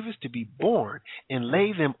and grievous to be borne, and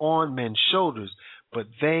lay them on men's shoulders, but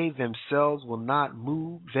they themselves will not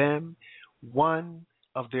move them one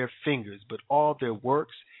of their fingers, but all their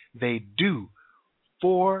works they do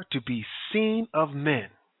for to be seen of men.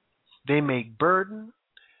 They make burden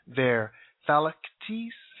their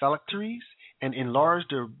phylacteries, and enlarge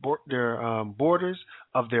their borders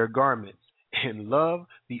of their garments, and love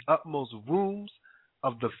the utmost rooms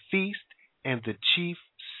of the feast and the chief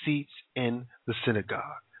seats in the synagogue.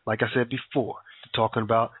 Like I said before, talking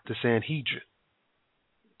about the Sanhedrin.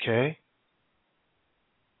 Okay?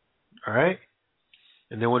 All right?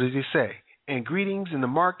 And then what does he say? And greetings in the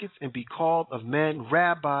markets, and be called of men,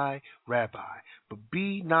 Rabbi, Rabbi. But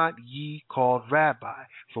be not ye called Rabbi,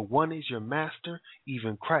 for one is your master,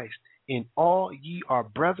 even Christ. In all ye are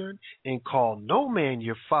brethren, and call no man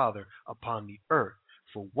your father upon the earth,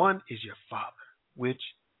 for one is your Father, which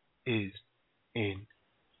is in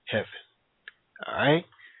heaven. All right?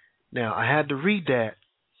 Now, I had to read that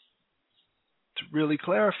to really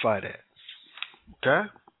clarify that. Okay?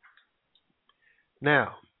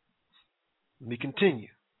 Now, let me continue.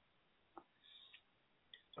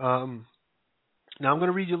 Now I'm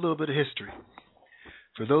going to read you a little bit of history.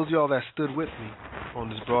 For those of y'all that stood with me on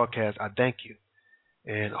this broadcast, I thank you.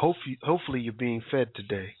 And hopefully you're being fed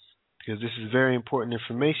today, because this is very important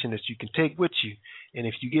information that you can take with you. And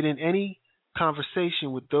if you get in any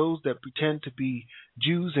conversation with those that pretend to be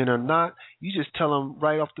Jews and are not, you just tell them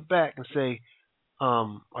right off the bat and say,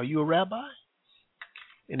 are you a rabbi?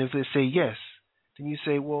 And if they say yes, then you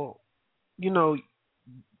say, well, you know,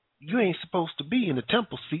 you ain't supposed to be in the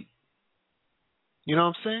temple seat. You know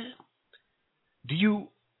what I'm saying? Do you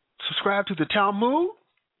subscribe to the Talmud?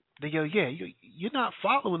 They go, yeah, you're not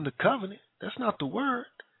following the covenant. That's not the word.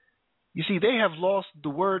 You see, they have lost the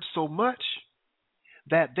word so much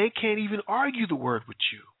that they can't even argue the word with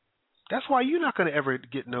you. That's why you're not going to ever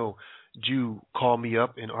get no Jew call me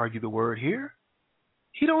up and argue the word here.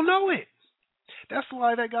 He don't know it. That's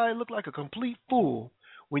why that guy looked like a complete fool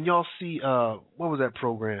when y'all see what was that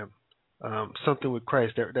program? Something with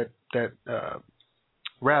Christ. That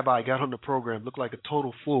rabbi got on the program, looked like a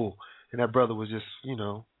total fool, and that brother was just,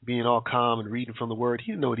 being all calm and reading from the word.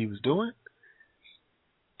 He didn't know what he was doing.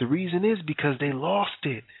 The reason is because they lost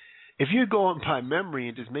it. If you're going by memory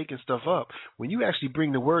and just making stuff up, when you actually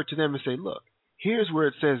bring the word to them and say, look, here's where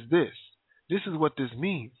it says this. This is what this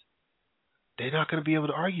means. They're not going to be able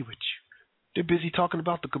to argue with you. They're busy talking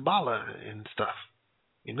about the Kabbalah and stuff,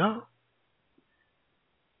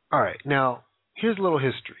 All right, now, here's a little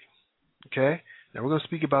history, okay? Now we're going to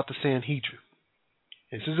speak about the Sanhedrin.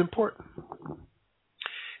 This is important.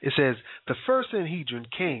 It says, the first Sanhedrin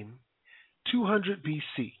came 200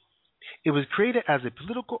 BC. It was created as a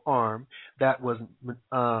political arm that was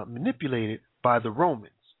manipulated by the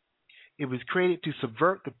Romans. It was created to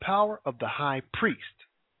subvert the power of the high priest.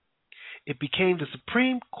 It became the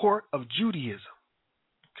supreme court of Judaism.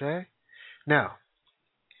 Okay? Now,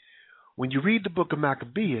 when you read the book of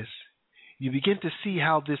Maccabees, you begin to see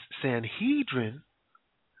how this Sanhedrin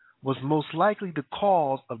was most likely the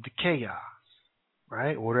cause of the chaos,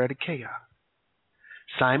 right? Order of the chaos.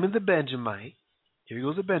 Simon the Benjamite, here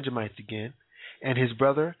goes the Benjamites again, and his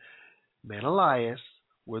brother Menelaus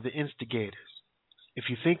were the instigators. If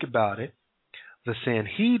you think about it, the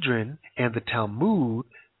Sanhedrin and the Talmud,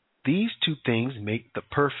 these two things make the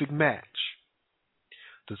perfect match.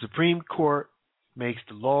 The Supreme Court makes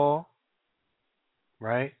the law,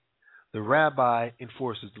 right? The rabbi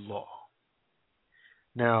enforces the law.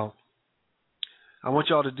 Now, I want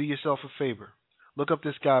y'all to do yourself a favor. Look up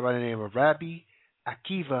this guy by the name of Rabbi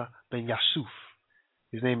Akiva ben Yasuf.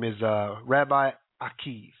 His name is Rabbi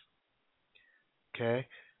Akiv. Okay?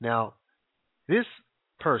 Now, this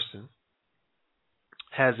person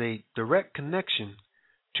has a direct connection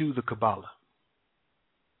to the Kabbalah.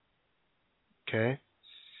 Okay?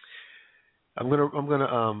 I'm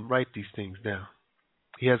gonna write these things down.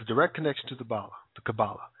 He has a direct connection to the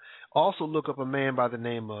Kabbalah. Also look up a man by the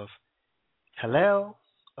name of Hillel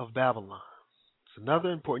of Babylon. It's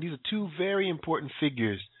another important. These are two very important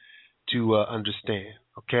figures to understand.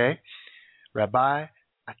 Okay, Rabbi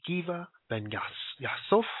Akiva ben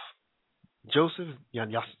Yosef,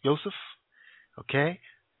 Joseph. Okay,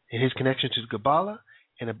 and his connection to Kabbalah,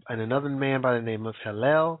 and another man by the name of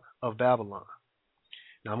Hillel of Babylon.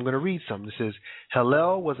 Now I'm going to read something. It says,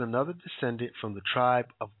 Hillel was another descendant from the tribe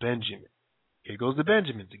of Benjamin. Here goes the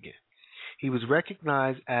Benjamins again. He was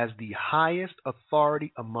recognized as the highest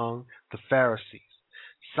authority among the Pharisees.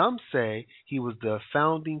 Some say he was the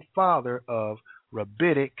founding father of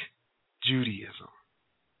Rabbinic Judaism.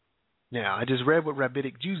 Now, I just read what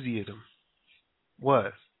Rabbinic Judaism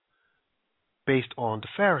was, based on the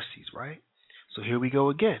Pharisees, right? So here we go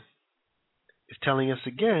again. It's telling us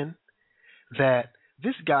again that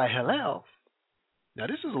this guy Hillel, now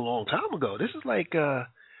this is a long time ago. This is like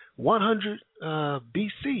 100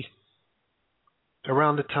 BC,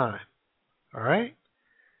 around the time. All right?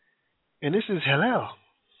 And this is Hillel.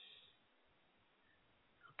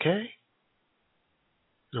 Okay?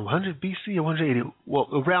 100 BC or 180, well,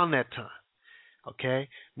 around that time. Okay?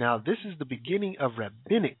 Now, this is the beginning of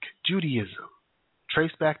Rabbinic Judaism,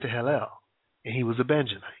 traced back to Hillel, and he was a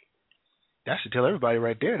Benjamite. That should tell everybody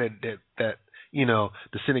right there that you know,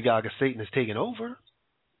 the synagogue of Satan is taken over.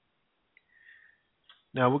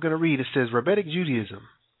 Now, we're going to read. It says, Rabbinic Judaism.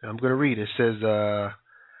 I'm going to read. It says,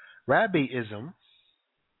 Rabbiism,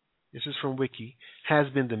 this is from Wiki, has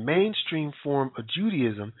been the mainstream form of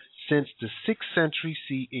Judaism since the 6th century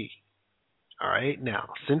CE. All right,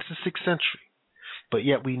 now, since the 6th century. But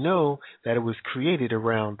yet we know that it was created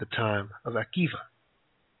around the time of Akiva,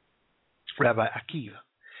 Rabbi Akiva.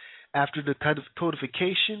 After the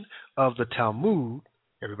codification of the Talmud,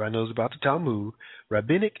 everybody knows about the Talmud,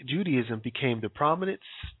 Rabbinic Judaism became the prominent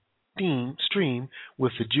stream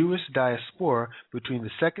with the Jewish diaspora between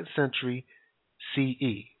the 2nd century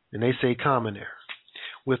CE, and they say Common Era,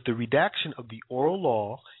 with the redaction of the oral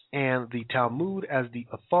law and the Talmud as the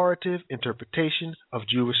authoritative interpretation of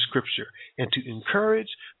Jewish scripture, and to encourage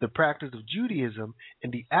the practice of Judaism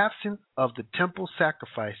in the absence of the temple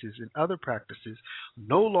sacrifices and other practices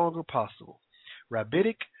no longer possible.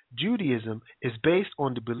 Rabbinic Judaism is based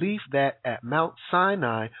on the belief that at Mount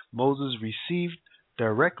Sinai, Moses received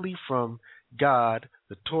directly from God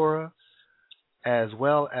the Torah, as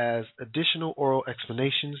well as additional oral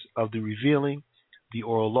explanations of the revealing the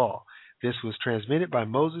oral law. This was transmitted by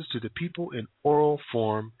Moses to the people in oral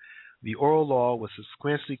form. The oral law was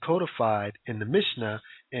subsequently codified in the Mishnah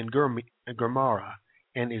and Gemara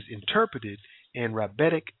and is interpreted in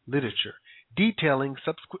rabbinic literature, detailing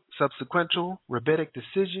subsequent rabbinic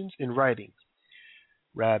decisions in writings.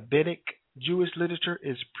 Rabbinic Jewish literature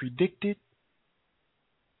is predicated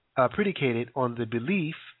on the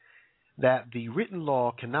belief that the written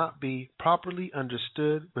law cannot be properly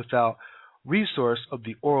understood without resource of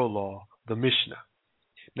the oral law, the Mishnah.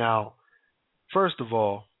 Now, first of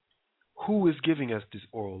all, who is giving us this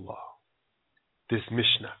oral law, this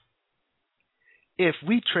Mishnah? If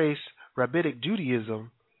we trace Rabbinic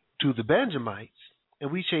Judaism to the Benjamites,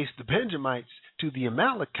 and we trace the Benjamites to the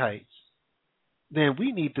Amalekites, then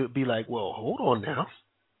we need to be like, well, hold on now.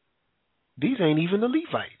 These ain't even the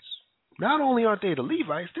Levites. Not only aren't they the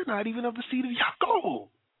Levites, they're not even of the seed of Yaakov.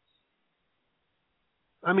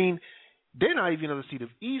 I mean, they're not even of the seed of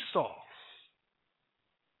Esau.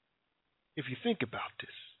 If you think about this,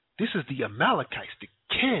 this is the Amalekites, the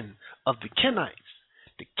kin of the Kenites,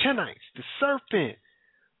 the serpent,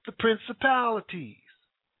 the principalities.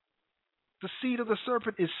 The seed of the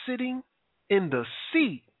serpent is sitting in the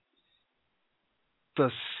seat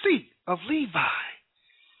of Levi.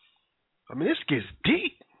 I mean, this gets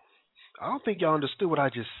deep. I don't think y'all understood what I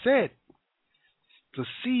just said. The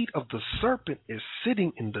seed of the serpent is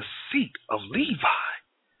sitting in the seat of Levi.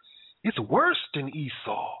 It's worse than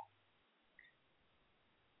Esau.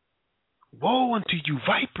 Woe unto you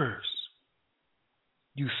vipers,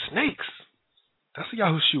 you snakes. That's what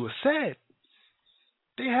Yahushua said.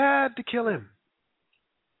 They had to kill him.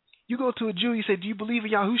 You go to a Jew, you say, do you believe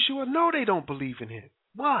in Yahushua? No, they don't believe in him.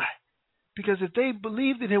 Why? Because if they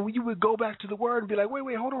believed in him, you would go back to the word and be like,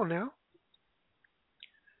 wait, hold on now.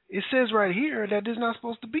 It says right here that there's not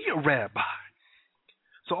supposed to be a rabbi.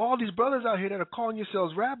 So all these brothers out here that are calling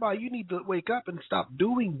yourselves rabbi, you need to wake up and stop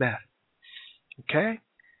doing that. Okay?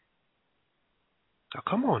 Now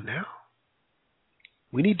come on now.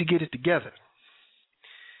 We need to get it together.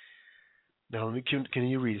 Now let me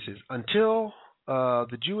continue to read. It says, until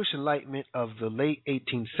the Jewish Enlightenment of the late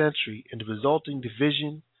 18th century and the resulting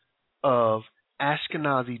division of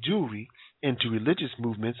Ashkenazi Jewry into religious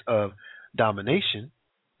movements of denomination,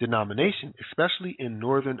 especially in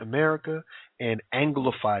Northern America and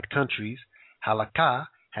Anglophile countries, halakha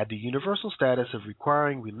had the universal status of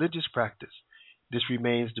requiring religious practice. This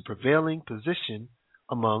remains the prevailing position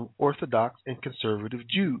among Orthodox and conservative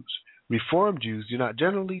Jews. Reform Jews do not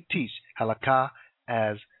generally teach halakha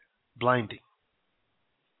as blinding.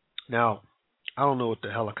 Now, I don't know what the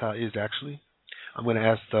halakha is actually. I'm going to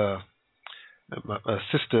ask my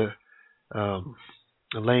sister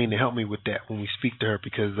Elaine to help me with that when we speak to her,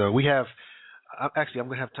 because I'm going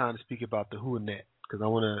to have time to speak about the Huanet, because I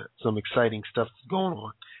want some exciting stuff going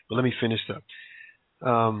on. But let me finish up.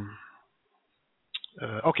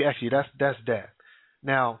 Okay, actually, that's that.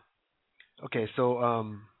 Now, okay, so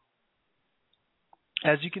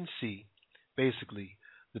as you can see, basically,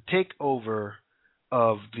 the takeover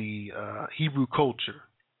of the Hebrew culture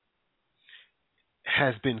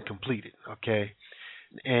has been completed, okay?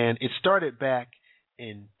 And it started back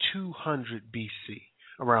in 200 BC,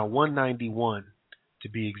 around 191 to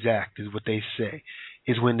be exact, is what they say,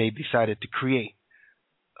 is when they decided to create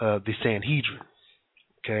the Sanhedrin.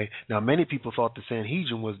 Okay. Now, many people thought the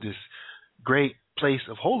Sanhedrin was this great place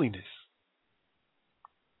of holiness.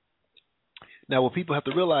 Now, what people have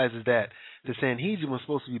to realize is that the Sanhedrin was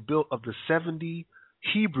supposed to be built of the 70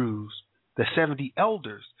 Hebrews, the 70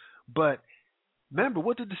 elders. But remember,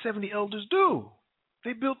 what did the 70 elders do?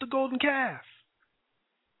 They built the golden calf.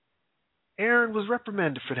 Aaron was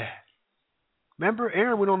reprimanded for that. Remember,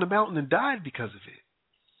 Aaron went on the mountain and died because of it.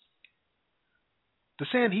 The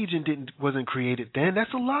Sanhedrin wasn't created then.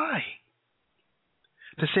 That's a lie.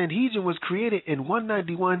 The Sanhedrin was created in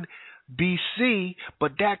 191 BC,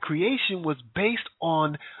 but that creation was based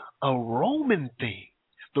on a Roman thing.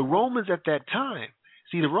 The Romans at that time,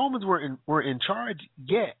 see, the Romans weren't in charge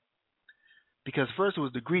yet, because first it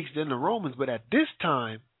was the Greeks, then the Romans, but at this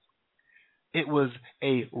time, it was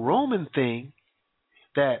a Roman thing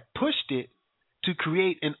that pushed it to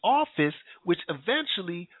create an office which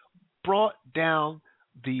eventually brought down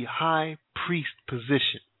the high priest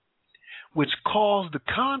position, which caused the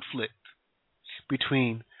conflict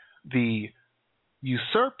between the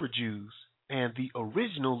usurper Jews and the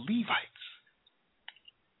original Levites.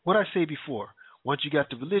 What I say before, once you got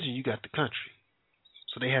the religion, you got the country.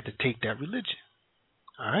 So they had to take that religion.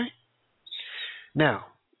 All right? Now,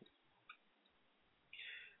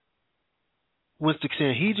 once the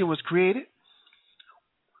Sanhedrin was created,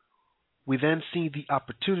 we then see the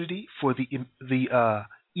opportunity for the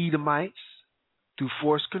Edomites through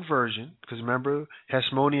forced conversion, because remember,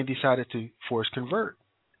 Hashmonean decided to force convert.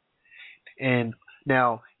 And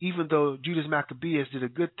now, even though Judas Maccabeus did a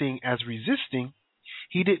good thing as resisting,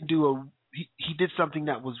 he didn't do he did something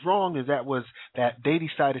that was wrong, and that was that they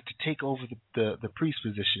decided to take over the priest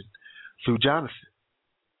position through Jonathan.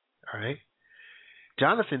 All right?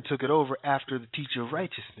 Jonathan took it over after the teacher of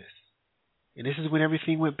righteousness. And this is when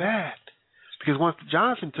everything went bad. Because once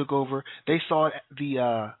Jonathan took over, they saw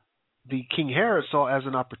the King Herod saw as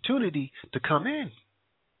an opportunity to come in.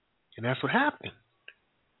 And that's what happened.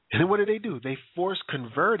 And then what did they do? They force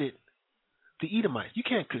converted the Edomites. You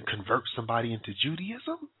can't convert somebody into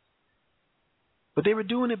Judaism. But they were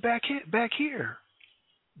doing it back here.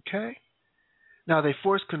 Okay? Now they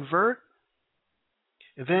force convert.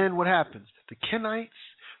 And then what happens? The Kenites,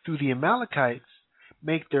 through the Amalekites,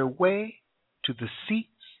 make their way to the seats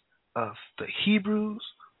of the Hebrews,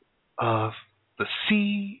 of the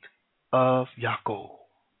seed of Yaakov.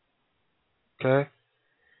 Okay?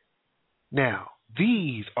 Now,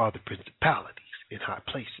 these are the principalities in high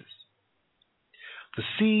places. The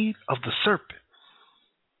seed of the serpent.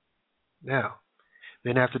 Now,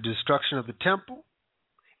 then after the destruction of the temple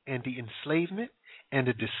and the enslavement and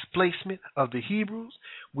the displacement of the Hebrews,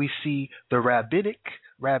 we see the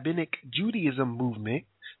rabbinic Judaism movement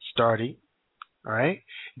starting. All right,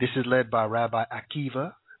 this is led by Rabbi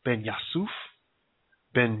Akiva ben Yasuf,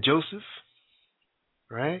 ben Joseph,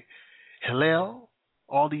 right? Hillel,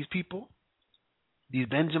 all these people, these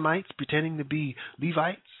Benjamites pretending to be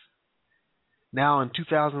Levites. Now in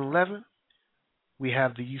 2011, we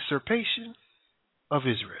have the usurpation of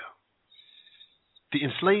Israel, the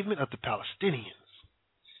enslavement of the Palestinians,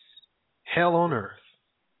 hell on earth.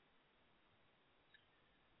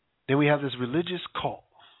 Then we have this religious cult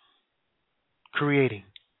creating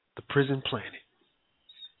the prison planet.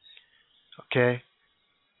 Okay?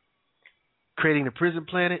 Creating the prison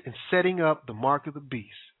planet and setting up the mark of the beast.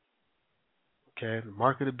 Okay? The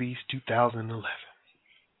mark of the beast 2011.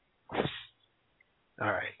 All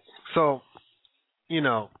right. So,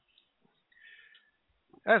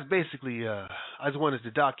 that's basically, I just wanted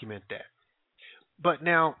to document that. But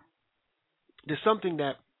now, there's something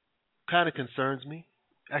that kind of concerns me.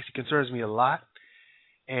 Actually concerns me a lot.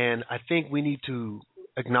 And I think we need to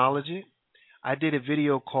acknowledge it. I did a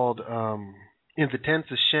video called in the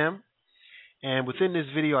tents of Shem. And within this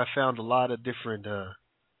video, I found a lot of different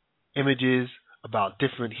images about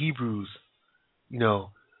different Hebrews,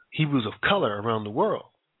 Hebrews of color around the world.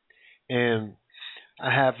 And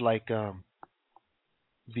I have like the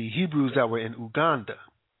Hebrews that were in Uganda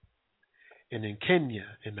and in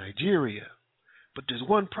Kenya and Nigeria. But there's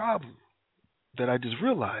one problem that I just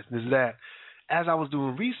realized is that as I was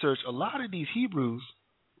doing research, a lot of these Hebrews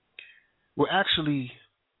were actually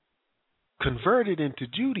converted into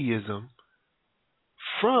Judaism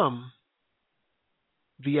from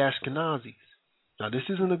the Ashkenazis. Now, this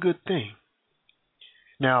isn't a good thing.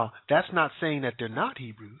 Now, that's not saying that they're not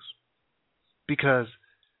Hebrews, because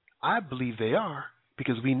I believe they are,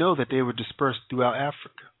 because we know that they were dispersed throughout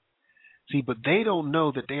Africa. See, but they don't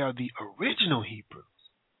know that they are the original Hebrews.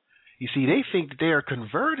 You see, they think that they are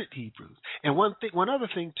converted Hebrews. And one other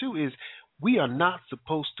thing, too, is we are not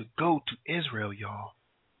supposed to go to Israel, y'all.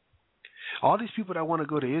 All these people that want to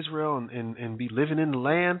go to Israel and be living in the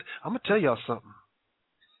land, I'm going to tell y'all something.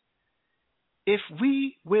 If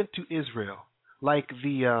we went to Israel like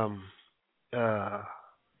the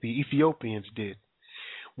Ethiopians did,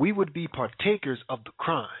 we would be partakers of the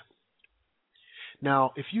crime.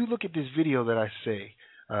 Now, if you look at this video that I say,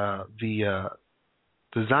 the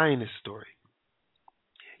Zionist story,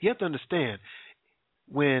 you have to understand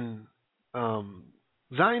when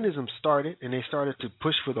Zionism started and they started to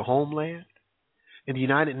push for the homeland, and the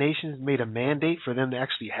United Nations made a mandate for them to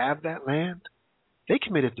actually have that land, they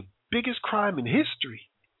committed the biggest crime in history.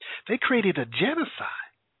 They created a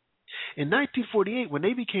genocide. In 1948, when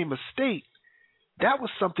they became a state, that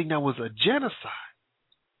was something that was a genocide.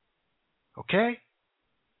 Okay?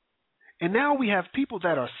 And now we have people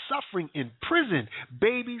that are suffering in prison,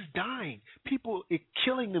 babies dying, people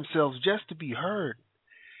killing themselves just to be heard.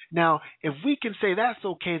 Now, if we can say that's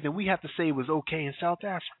okay, then we have to say it was okay in South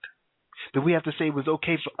Africa. Then we have to say it was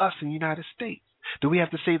okay for us in the United States. Then we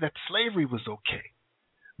have to say that slavery was okay.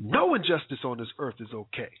 No injustice on this earth is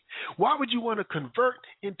okay. Why would you want to convert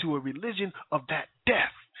into a religion of that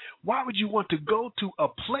death? Why would you want to go to a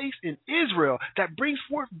place in Israel that brings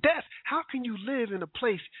forth death? How can you live in a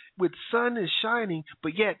place where the sun is shining,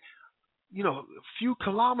 but yet, a few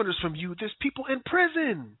kilometers from you, there's people in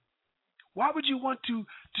prison? Why would you want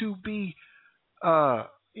to be,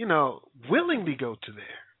 willingly go to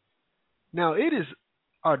there? Now, it is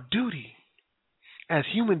our duty as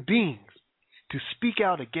human beings to speak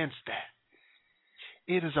out against that.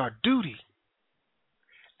 It is our duty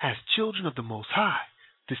as children of the Most High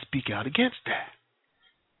to speak out against that.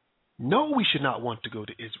 No, we should not want to go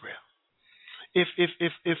to Israel.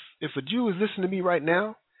 If a Jew is listening to me right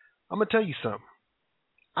now, I'm gonna tell you something.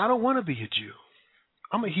 I don't want to be a Jew.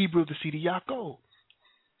 I'm a Hebrew of the seed of Yaakov.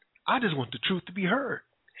 I just want the truth to be heard.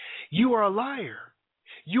 You are a liar.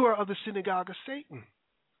 You are of the synagogue of Satan.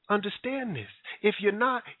 Understand this. If you're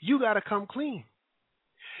not, you got to come clean.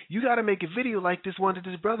 You got to make a video like this one that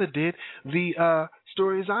this brother did, the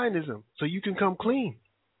story of Zionism, so you can come clean.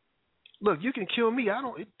 Look, you can kill me.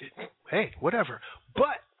 Hey, whatever.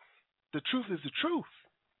 But the truth is the truth.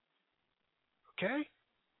 Okay?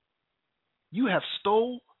 You have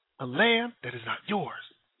stole a land that is not yours.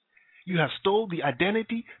 You have stole the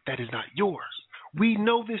identity that is not yours. We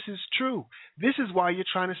know this is true. This is why you're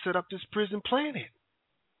trying to set up this prison planet.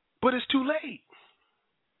 But it's too late.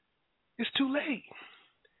 It's too late.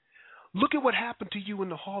 Look at what happened to you in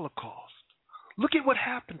the Holocaust. Look at what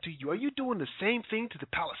happened to you. Are you doing the same thing to the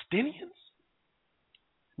Palestinians?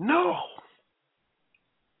 No.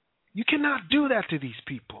 You cannot do that to these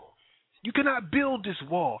people. You cannot build this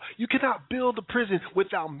wall. You cannot build a prison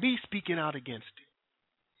without me speaking out against it.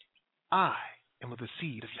 I am of the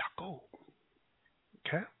seed of Yaakov.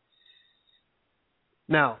 Okay?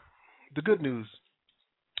 Now, the good news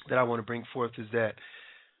that I want to bring forth is that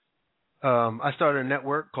I started a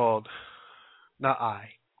network called,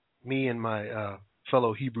 me and my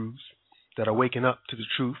fellow Hebrews that are waking up to the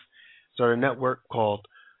truth, started a network called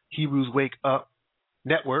Hebrews Wake Up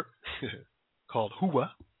Network, called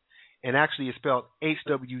HUWA. And actually it's spelled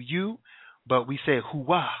HWU, but we say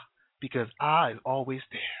HUWA because I is always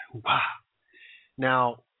there. HUWA.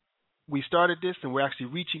 Now, we started this and we're actually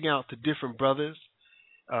reaching out to different brothers,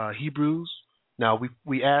 Hebrews. Now,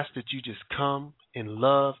 we ask that you just come in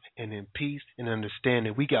love and in peace and understand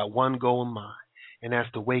that we got one goal in mind, and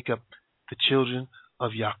that's to wake up the children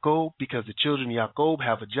of Yaakov, because the children of Yaakov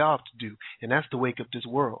have a job to do, and that's to wake up this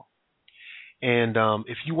world. And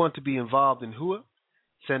if you want to be involved in HUA,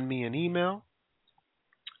 send me an email.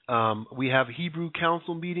 We have Hebrew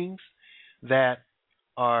council meetings that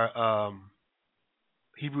are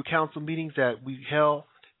Hebrew council meetings that we held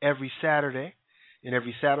every Saturday. And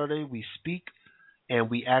every Saturday we speak and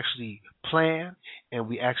we actually plan and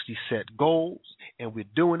we actually set goals, and we're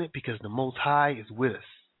doing it because the Most High is with us.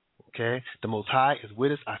 Okay? The Most High is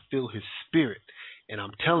with us. I feel His Spirit. And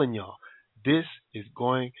I'm telling y'all, this is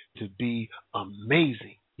going to be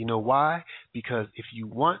amazing. You know why? Because if you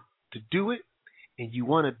want to do it and you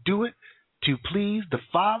want to do it to please the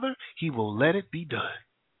Father, He will let it be done.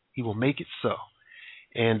 He will make it so.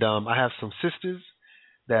 And I have some sisters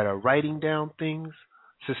that are writing down things.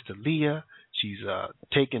 Sister Leah, she's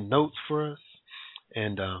taking notes for us.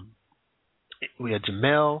 And we had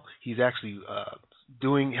Jamel. He's actually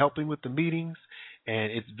helping with the meetings.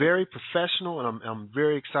 And it's very professional, and I'm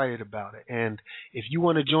very excited about it. And if you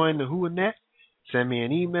want to join the Whoanet, send me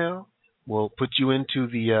an email. We'll put you into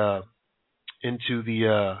the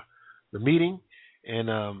meeting, and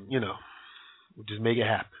we'll just make it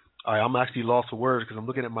happen. All right, I'm actually lost for words because I'm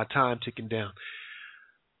looking at my time ticking down.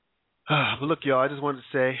 But look, y'all, I just wanted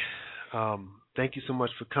to say thank you so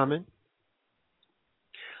much for coming.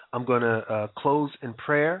 I'm going to close in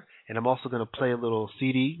prayer, and I'm also going to play a little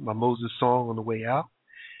CD, my Moses song, on the way out.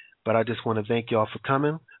 But I just want to thank y'all for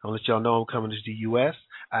coming. I'll let y'all know I'm coming to the U.S.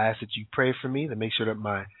 I ask that you pray for me to make sure that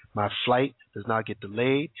my flight does not get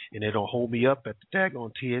delayed and they don't hold me up at the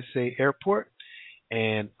daggone TSA airport.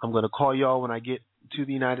 And I'm going to call y'all when I get to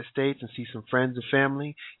the United States and see some friends and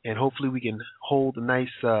family. And hopefully we can hold a nice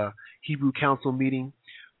Hebrew Council meeting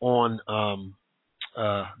on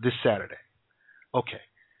this Saturday. Okay.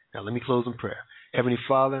 Now let me close in prayer. Heavenly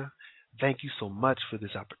Father, thank you so much for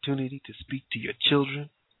this opportunity to speak to your children.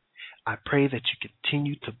 I pray that you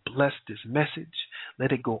continue to bless this message.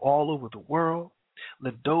 Let it go all over the world.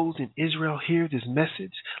 Let those in Israel hear this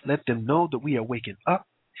message. Let them know that we are waking up.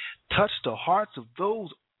 Touch the hearts of those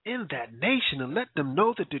in that nation and let them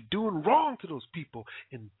know that they're doing wrong to those people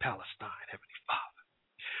in Palestine, Heavenly Father.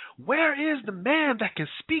 Where is the man that can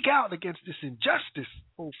speak out against this injustice,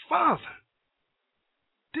 oh Father?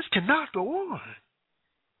 This cannot go on.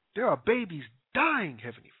 There are babies dying,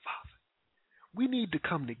 Heavenly Father. We need to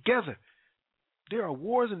come together. There are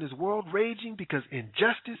wars in this world raging because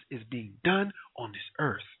injustice is being done on this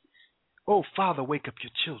earth. Oh, Father, wake up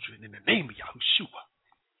your children in the name of Yahushua.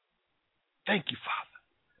 Thank you, Father.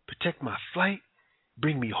 Protect my flight,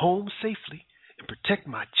 bring me home safely, and protect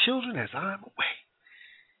my children as I'm away.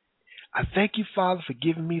 I thank you, Father, for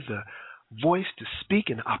giving me the voice to speak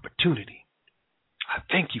and the opportunity. I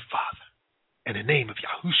thank you, Father, in the name of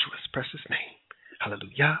Yahushua's precious name.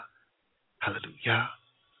 Hallelujah, hallelujah,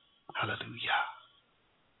 hallelujah.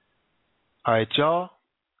 All right, y'all.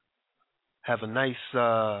 Have a nice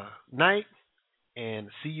night, and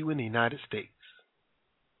see you in the United States.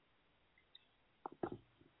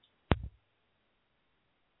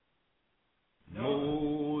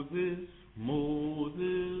 Moses,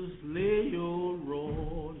 Moses, lay your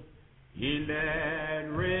rod in that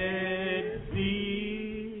Red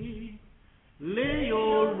Sea. Lay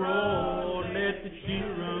your rod, let the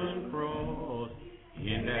children cross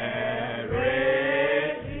in that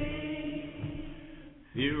Red Sea.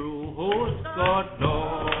 Pharaoh host got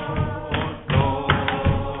lost.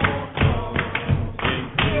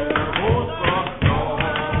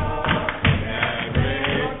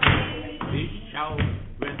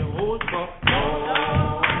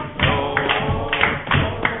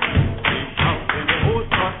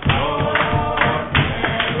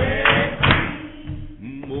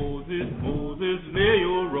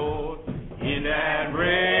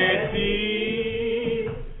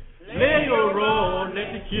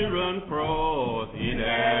 Children cross in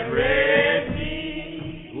that Red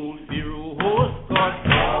Sea. Old Pharaoh host got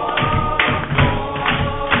lost.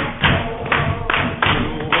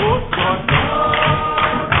 Pharaoh host got lost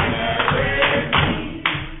in that Red Sea.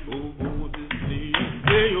 Oh, Moses,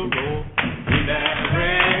 lay your rod in that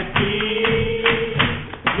Red Sea.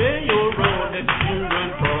 Lay your rod, let the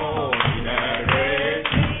children cross in that Red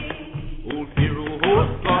Sea. Old Pharaoh host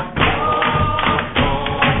got lost.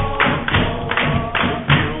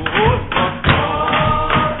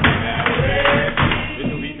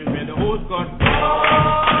 God